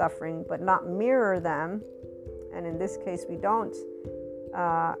feel their suffering but not mirror them. And in this case, we don't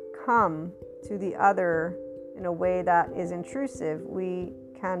come to the other in a way that is intrusive. We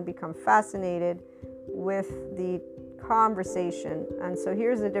can become fascinated with the conversation. And so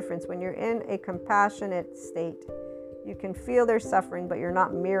here's the difference. When you're in a compassionate state, you can feel their suffering, but you're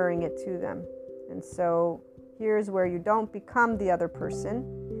not mirroring it to them. And so here's where you don't become the other person,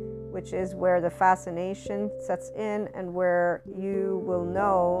 which is where the fascination sets in, and where you will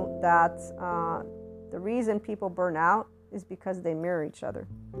know that the reason people burn out is because they mirror each other.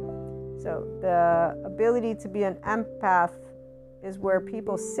 So the ability to be an empath is where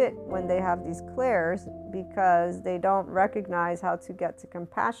people sit when they have these clairs, because they don't recognize how to get to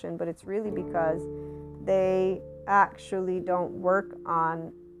compassion, but it's really because they actually don't work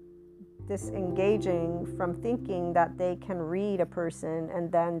on disengaging from thinking that they can read a person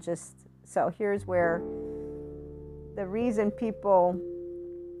and then just... So here's where the reason people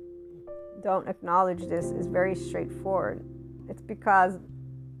don't acknowledge this is very straightforward. It's because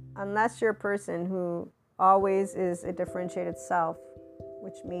unless you're a person who always is a differentiated self,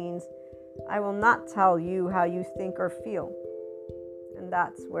 which means I will not tell you how you think or feel. And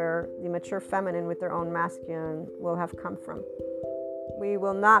that's where the mature feminine with their own masculine will have come from. We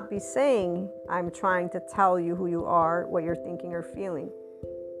will not be saying, I'm trying to tell you who you are, what you're thinking or feeling.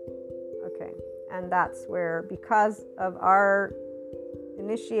 Okay. And that's where, because of our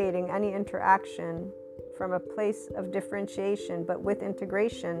initiating any interaction from a place of differentiation, but with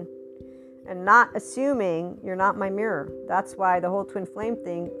integration, and not assuming you're not my mirror. That's why the whole twin flame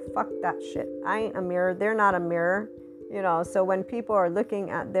thing, fuck that shit. I ain't a mirror. They're not a mirror. So when people are looking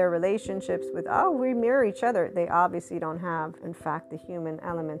at their relationships with, oh, we mirror each other, they obviously don't have, in fact, the human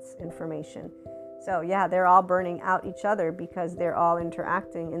elements information. So yeah, they're all burning out each other because they're all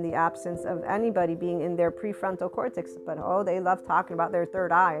interacting in the absence of anybody being in their prefrontal cortex. But oh, they love talking about their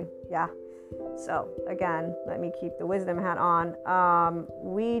third eye. Yeah. So again, let me keep the wisdom hat on.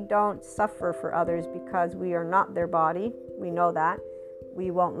 We don't suffer for others because we are not their body. We know that. We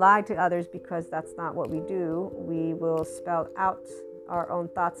won't lie to others because that's not what we do. We will spell out our own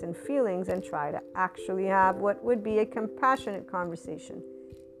thoughts and feelings and try to actually have what would be a compassionate conversation,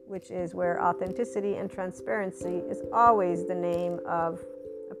 which is where authenticity and transparency is always the name of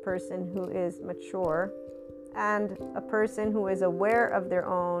a person who is mature, and a person who is aware of their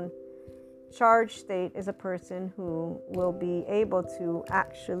own charged state is a person who will be able to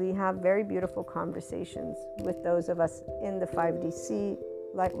actually have very beautiful conversations with those of us in the 5DC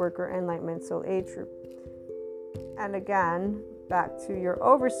Lightworker Enlightenment Soul Age group. And again, back to your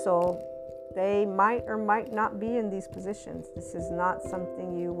oversoul, they might or might not be in these positions. This is not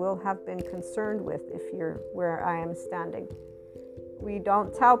something you will have been concerned with if you're where I am standing. We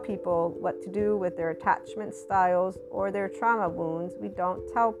don't tell people what to do with their attachment styles or their trauma wounds. We don't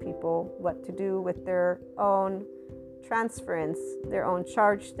tell people what to do with their own transference, their own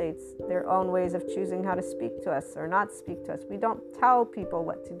charge states, their own ways of choosing how to speak to us or not speak to us. We don't tell people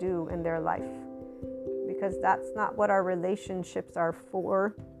what to do in their life because that's not what our relationships are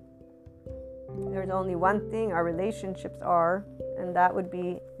for. There's only one thing our relationships are, and that would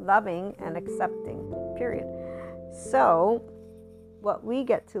be loving and accepting, period. So what we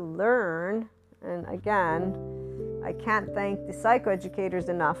get to learn, and again, I can't thank the psychoeducators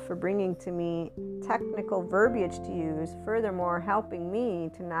enough for bringing to me technical verbiage to use, furthermore helping me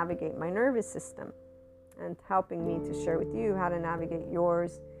to navigate my nervous system and helping me to share with you how to navigate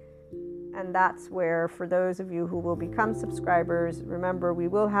yours. And that's where, for those of you who will become subscribers, remember we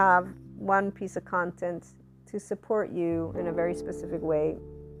will have one piece of content to support you in a very specific way.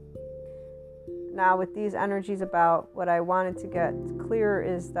 Now, with these energies about, what I wanted to get clear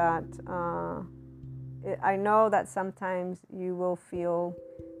is that I know that sometimes you will feel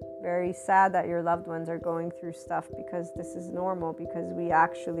very sad that your loved ones are going through stuff, because this is normal, because we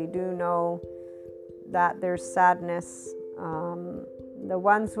actually do know that there's sadness. The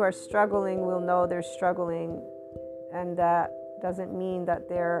ones who are struggling will know they're struggling, and that doesn't mean that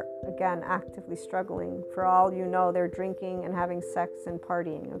they're, again, actively struggling. For all you know, they're drinking and having sex and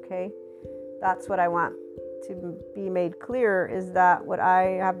partying, okay? That's what I want to be made clear, is that what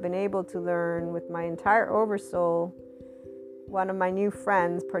I have been able to learn with my entire oversoul, one of my new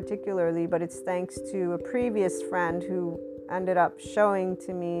friends particularly, but it's thanks to a previous friend who ended up showing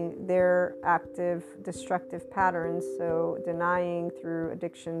to me their active destructive patterns. So denying through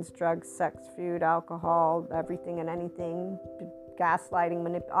addictions, drugs, sex, food, alcohol, everything and anything,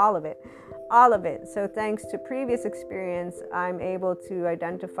 gaslighting, all of it. So thanks to previous experience, I'm able to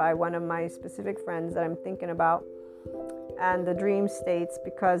identify one of my specific friends that I'm thinking about and the dream states,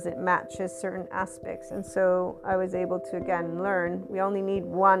 because it matches certain aspects. And so I was able to, again, learn. We only need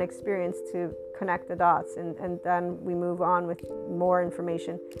one experience to connect the dots, and then we move on with more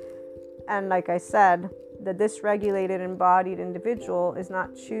information. And like I said, the dysregulated embodied individual is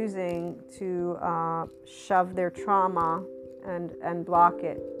not choosing to shove their trauma and block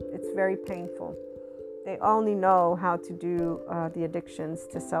it. It's very painful. They only know how to do the addictions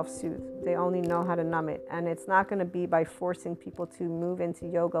to self-soothe. They only know how to numb it. And it's not going to be by forcing people to move into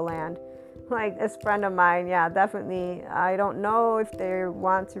yoga land. Like this friend of mine, yeah, definitely. I don't know if they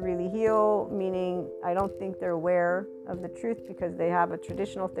want to really heal, meaning I don't think they're aware of the truth, because they have a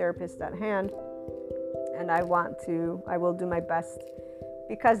traditional therapist at hand. And I will do my best,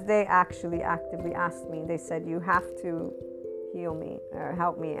 because they actually actively asked me. They said, you have to heal me or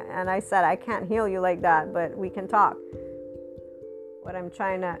help me. And I said, I can't heal you like that, but we can talk. What I'm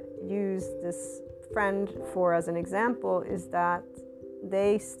trying to use this friend for as an example is that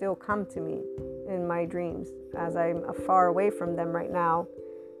they still come to me in my dreams as I'm far away from them right now.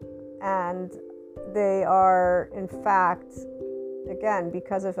 And they are, in fact, again,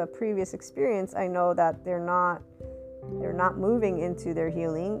 because of a previous experience, I know that they're not moving into their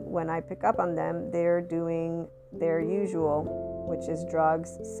healing. When I pick up on them, they're doing their usual, which is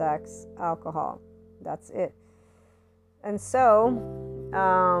drugs, sex, alcohol. That's it. And so,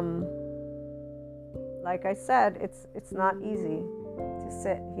 like I said, it's not easy to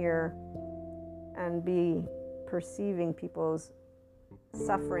sit here and be perceiving people's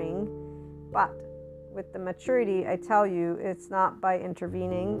suffering, but with the maturity, I tell you, it's not by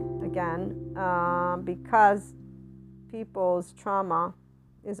intervening again, because people's trauma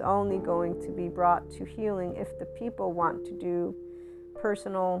is only going to be brought to healing if the people want to do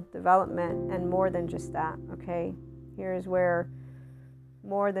personal development, and more than just that, okay? Here's where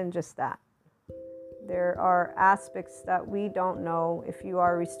more than just that. There are aspects that we don't know. If you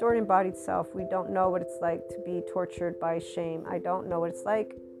are a restored embodied self, we don't know what it's like to be tortured by shame. I don't know what it's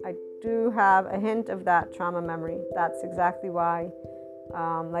like. I do have a hint of that trauma memory. That's exactly why,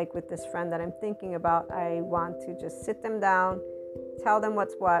 like with this friend that I'm thinking about, I want to just sit them down, tell them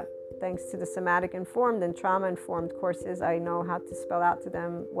what's what. Thanks to the somatic informed and trauma informed courses, I know how to spell out to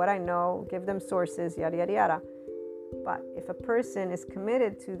them what I know, give them sources, yada, yada, yada. But if a person is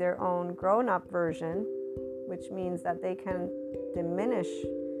committed to their own grown-up version, which means that they can diminish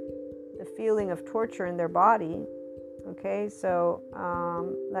the feeling of torture in their body, okay, so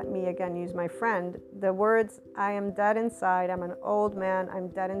let me again use my friend. The words, I am dead inside, I'm an old man, I'm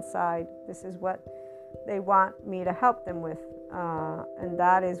dead inside, this is what they want me to help them with. And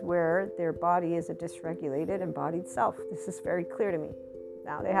that is where their body is a dysregulated embodied self. This is very clear to me.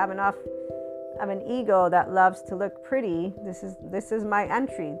 Now they have enough of an ego that loves to look pretty. This is my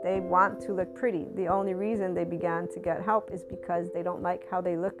entry. They want to look pretty. The only reason they began to get help is because they don't like how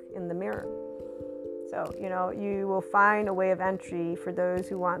they look in the mirror. So, you will find a way of entry for those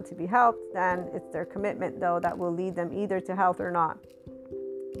who want to be helped. Then it's their commitment, though, that will lead them either to health or not.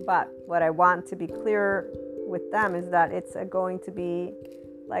 But what I want to be clear with them is that it's going to be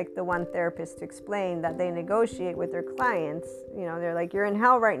like the one therapist to explain that they negotiate with their clients. They're like, you're in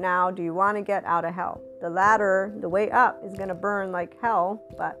hell right now. Do you want to get out of hell? The ladder, the way up, is going to burn like hell,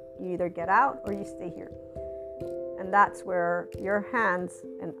 but you either get out or you stay here. And that's where your hands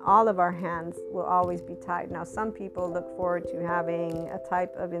and all of our hands will always be tied. Now, some people look forward to having a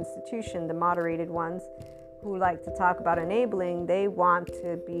type of institution, the moderated ones, who like to talk about enabling. They want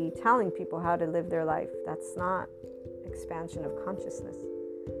to be telling people how to live their life. That's not expansion of consciousness.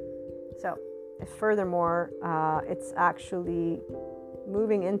 So, furthermore, it's actually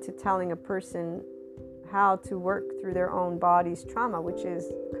moving into telling a person how to work through their own body's trauma, which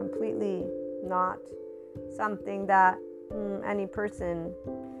is completely not something that any person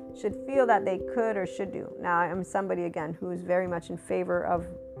should feel that they could or should do. Now, I'm somebody, again, who is very much in favor of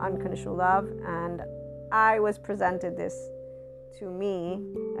unconditional love, and I was presented this to me.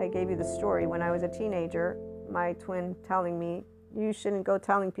 I gave you the story when I was a teenager, my twin telling me, you shouldn't go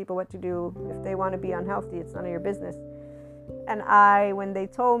telling people what to do. If they want to be unhealthy, it's none of your business. And when they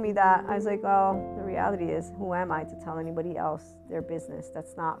told me that, I was like, oh, the reality is, who am I to tell anybody else their business?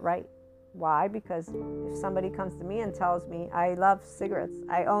 That's not right. Why? Because if somebody comes to me and tells me, I love cigarettes,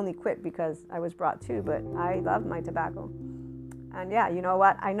 I only quit because I was brought to, but I love my tobacco. And yeah, you know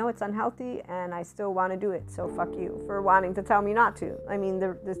what? I know it's unhealthy and I still want to do it. So fuck you for wanting to tell me not to. I mean,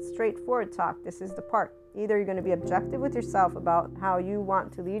 the straightforward talk, this is the part. Either you're going to be objective with yourself about how you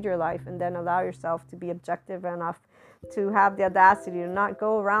want to lead your life and then allow yourself to be objective enough to have the audacity to not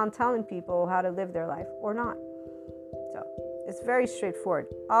go around telling people how to live their life, or not. So it's very straightforward.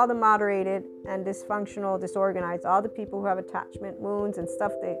 All the moderated and dysfunctional, disorganized, all the people who have attachment wounds and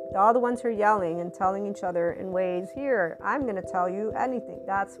stuff, all the ones who are yelling and telling each other in ways, here, I'm going to tell you anything.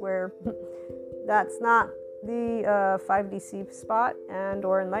 That's not the 5DC spot and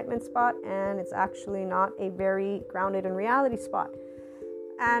or enlightenment spot, and it's actually not a very grounded in reality spot.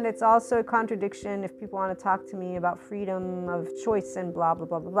 And it's also a contradiction if people want to talk to me about freedom of choice and blah, blah,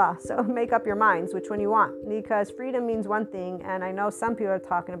 blah, blah, blah. So make up your minds which one you want, because freedom means one thing. And I know some people are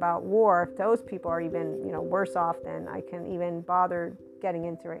talking about war. Those people are even, worse off than I can even bother getting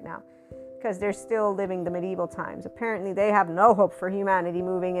into right now, because they're still living the medieval times. Apparently they have no hope for humanity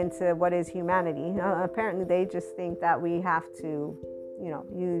moving into what is humanity. Apparently they just think that we have to,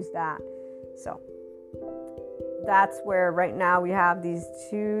 use that. So that's where right now we have these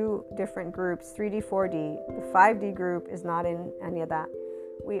two different groups, 3D, 4D. The 5D group is not in any of that.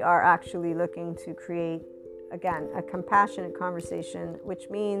 We are actually looking to create, again, a compassionate conversation, which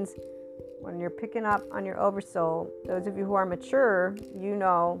means when you're picking up on your oversoul, those of you who are mature, you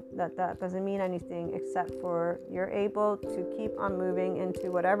know that doesn't mean anything except for you're able to keep on moving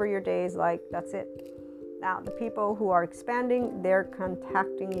into whatever your day is like. That's it. Now, the people who are expanding, they're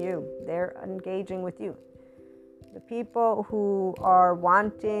contacting you. They're engaging with you. The people who are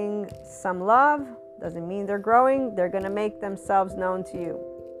wanting some love, doesn't mean they're growing. They're going to make themselves known to you.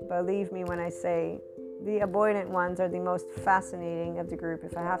 Believe me when I say the avoidant ones are the most fascinating of the group.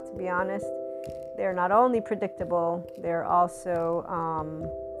 If I have to be honest, they're not only predictable, they're also,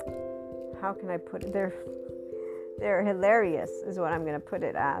 how can I put it? They're hilarious is what I'm going to put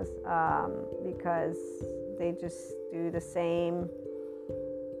it as, because they just do the same.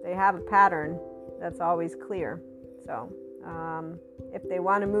 They have a pattern that's always clear. So if they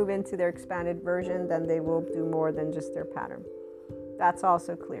want to move into their expanded version, then they will do more than just their pattern. That's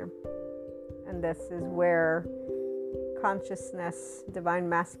also clear. And this is where consciousness, divine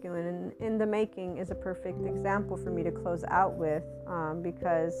masculine in the making is a perfect example for me to close out with,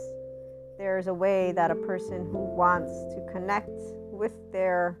 because there's a way that a person who wants to connect with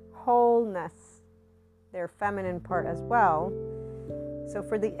their wholeness, their feminine part as well. So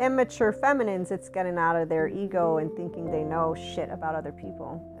for the immature feminines, it's getting out of their ego and thinking they know shit about other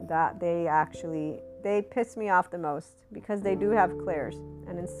people. That they piss me off the most, because they do have clairs.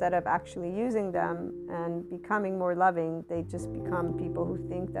 And instead of actually using them and becoming more loving, they just become people who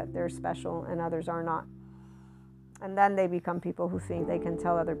think that they're special and others are not. And then they become people who think they can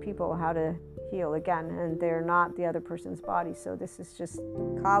tell other people how to heal again, and they're not the other person's body. So this is just,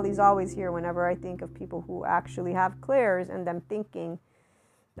 Kali's always here whenever I think of people who actually have clairs and them thinking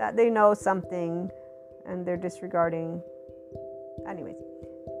that they know something and they're disregarding. Anyways,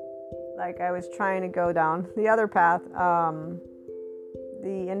 like I was trying to go down the other path.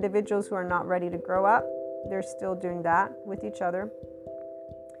 The individuals who are not ready to grow up, they're still doing that with each other.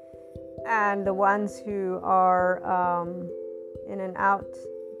 And the ones who are in and out,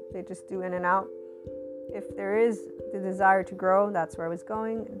 they just do in and out. If there is the desire to grow, that's where I was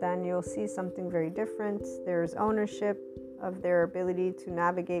going, then you'll see something very different. There's ownership of their ability to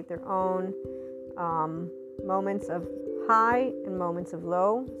navigate their own moments of high and moments of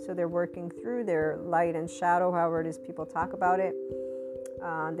low. So they're working through their light and shadow, however it is people talk about it.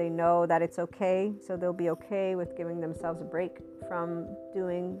 They know that it's okay, so they'll be okay with giving themselves a break from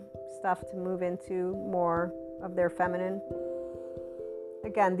doing stuff to move into more of their feminine.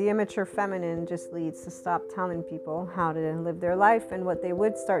 Again, the immature feminine just leads to stop telling people how to live their life, and what they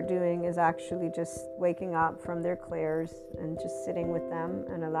would start doing is actually just waking up from their clairs and just sitting with them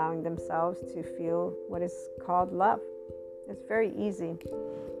and allowing themselves to feel what is called love. It's very easy.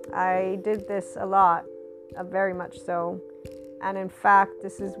 I did this a lot, very much so. And in fact,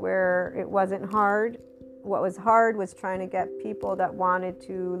 this is where it wasn't hard. What was hard was trying to get people that wanted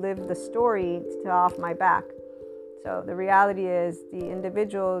to live the story to off my back. So the reality is, the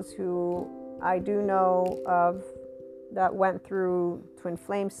individuals who I do know of that went through twin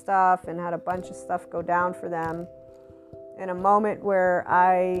flame stuff and had a bunch of stuff go down for them, in a moment where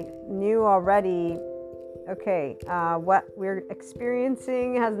I knew already, okay, what we're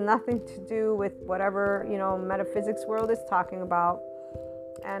experiencing has nothing to do with whatever, metaphysics world is talking about.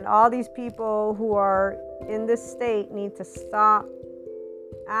 And all these people who are in this state need to stop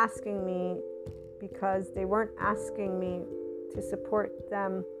asking me, because they weren't asking me to support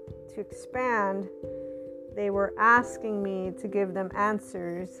them to expand. They were asking me to give them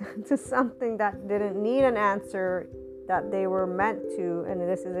answers to something that didn't need an answer, that they were meant to. And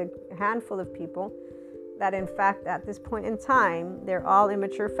this is a handful of people that, in fact, at this point in time, they're all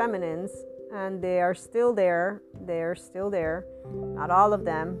immature feminines, and they are still there. They're still there. Not all of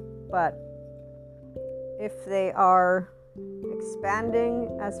them, but if they are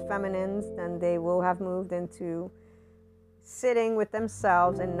expanding as feminines, then they will have moved into sitting with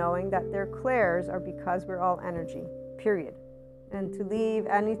themselves and knowing that their clairs are because we're all energy, period. And to leave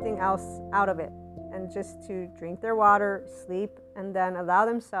anything else out of it, and just to drink their water, sleep, and then allow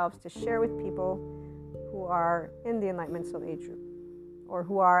themselves to share with people who are in the Enlightenment Soul Age group, or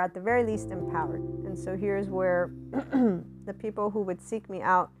who are at the very least empowered. And so here's where the people who would seek me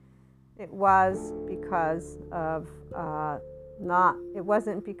out, it was because of it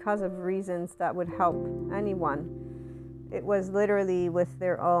wasn't because of reasons that would help anyone. It was literally with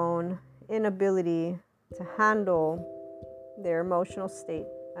their own inability to handle their emotional state.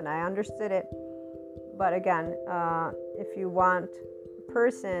 And I understood it. But again, if you want a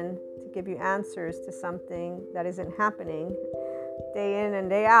person to give you answers to something that isn't happening day in and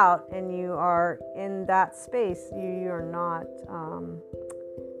day out, and you are in that space, you're not.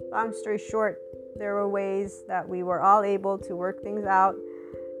 Long story short, there were ways that we were all able to work things out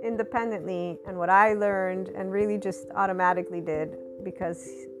independently. And what I learned, and really just automatically did, because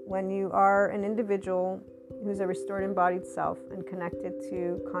when you are an individual who's a restored embodied self and connected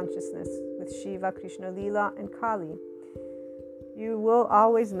to consciousness with Shiva, Krishna, Leela, and Kali, you will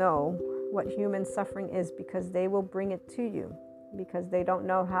always know what human suffering is, because they will bring it to you, because they don't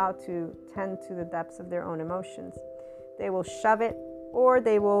know how to tend to the depths of their own emotions. They will shove it, or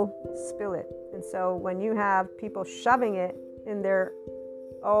they will spill it. And so when you have people shoving it in their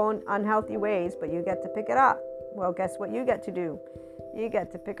own unhealthy ways, but you get to pick it up, well, guess what you get to do? You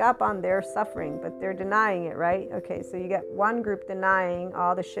get to pick up on their suffering, but they're denying it, right? Okay, so you get one group denying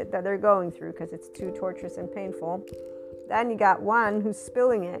all the shit that they're going through because it's too torturous and painful. Then you got one who's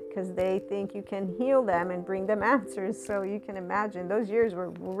spilling it because they think you can heal them and bring them answers. So you can imagine those years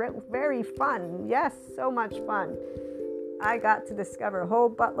were very fun. Yes, so much fun. I got to discover a whole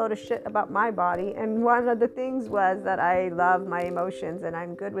buttload of shit about my body. And one of the things was that I love my emotions and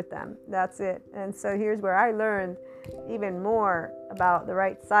I'm good with them. That's it. And so here's where I learned even more about the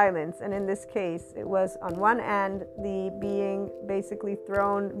right silence. And in this case, it was on one end, the being basically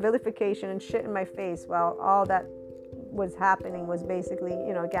thrown vilification and shit in my face while all that was happening was basically,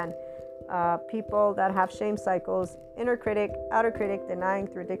 again, people that have shame cycles, inner critic, outer critic, denying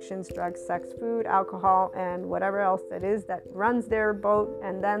through addictions, drugs, sex, food, alcohol, and whatever else that is that runs their boat,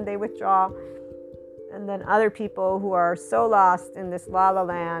 and then they withdraw. And then other people who are so lost in this la la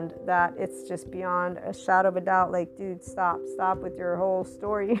land that it's just beyond a shadow of a doubt, like, dude, stop with your whole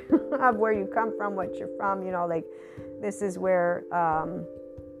story of where you come from, what you're from, this is where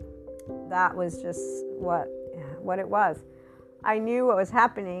that was just what it was. I knew what was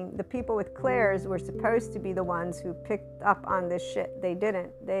happening. The people with clairs were supposed to be the ones who picked up on this shit. They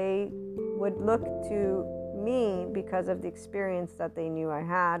didn't. They would look to me because of the experience that they knew I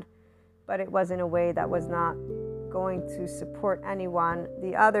had, but it was in a way that was not going to support anyone.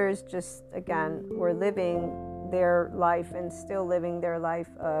 The others just, again, were living their life and still living their life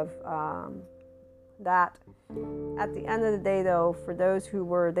of that. At the end of the day, though, for those who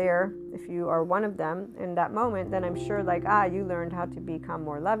were there, if you are one of them in that moment, then I'm sure you learned how to become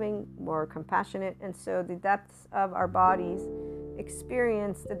more loving, more compassionate. And so the depths of our bodies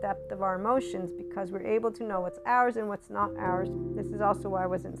experience the depth of our emotions because we're able to know what's ours and what's not ours. This is also why I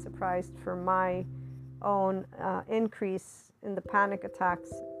wasn't surprised for my own increase in the panic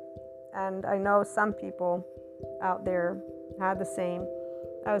attacks. And I know some people out there had the same.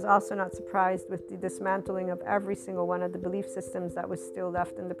 I was also not surprised with the dismantling of every single one of the belief systems that was still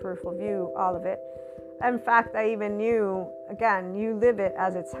left in the peripheral view, all of it. In fact, I even knew, again, you live it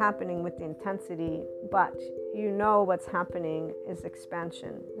as it's happening with the intensity, but you know what's happening is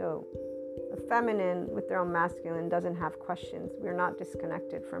expansion. So the feminine with their own masculine doesn't have questions. We're not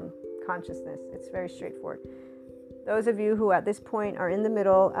disconnected from consciousness. It's very straightforward. Those of you who at this point are in the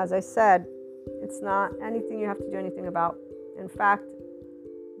middle, as I said, it's not anything you have to do anything about. In fact,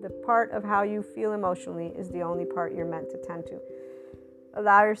 the part of how you feel emotionally is the only part you're meant to tend to.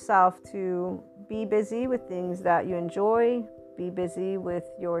 Allow yourself to be busy with things that you enjoy, be busy with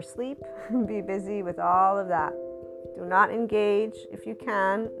your sleep, be busy with all of that. Do not engage if you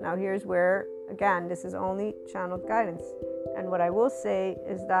can. Now here's where, again, this is only channeled guidance. And what I will say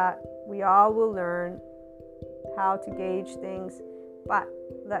is that we all will learn how to gauge things, but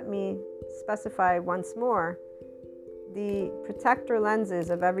let me specify once more. The protector lenses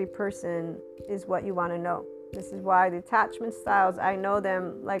of every person is what you want to know. This is why the attachment styles, I know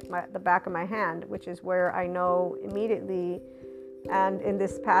them like the back of my hand, which is where I know immediately. And in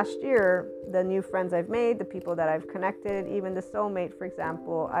this past year, the new friends I've made, the people that I've connected, even the soulmate, for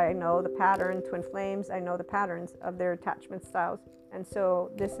example, I know the pattern, twin flames, I know the patterns of their attachment styles. And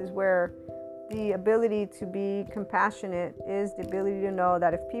so this is where the ability to be compassionate is the ability to know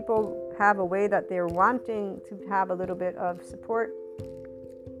that if people have a way that they're wanting to have a little bit of support,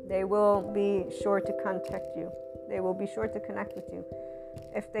 they will be sure to contact you. They will be sure to connect with you.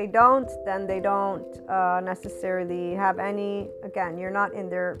 If they don't, then they don't necessarily have any, again, you're not in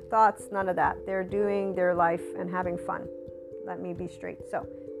their thoughts, none of that. They're doing their life and having fun. Let me be straight. So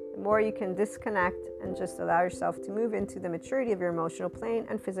the more you can disconnect and just allow yourself to move into the maturity of your emotional plane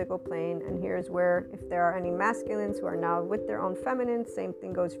and physical plane. And here's where, if there are any masculines who are now with their own feminine, same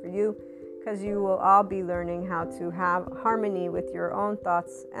thing goes for you, because you will all be learning how to have harmony with your own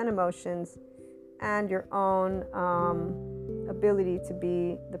thoughts and emotions and your own ability to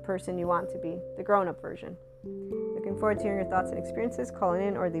be the person you want to be, the grown-up version. Looking forward to hearing your thoughts and experiences. Call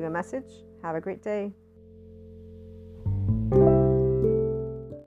in or leave a message. Have a great day.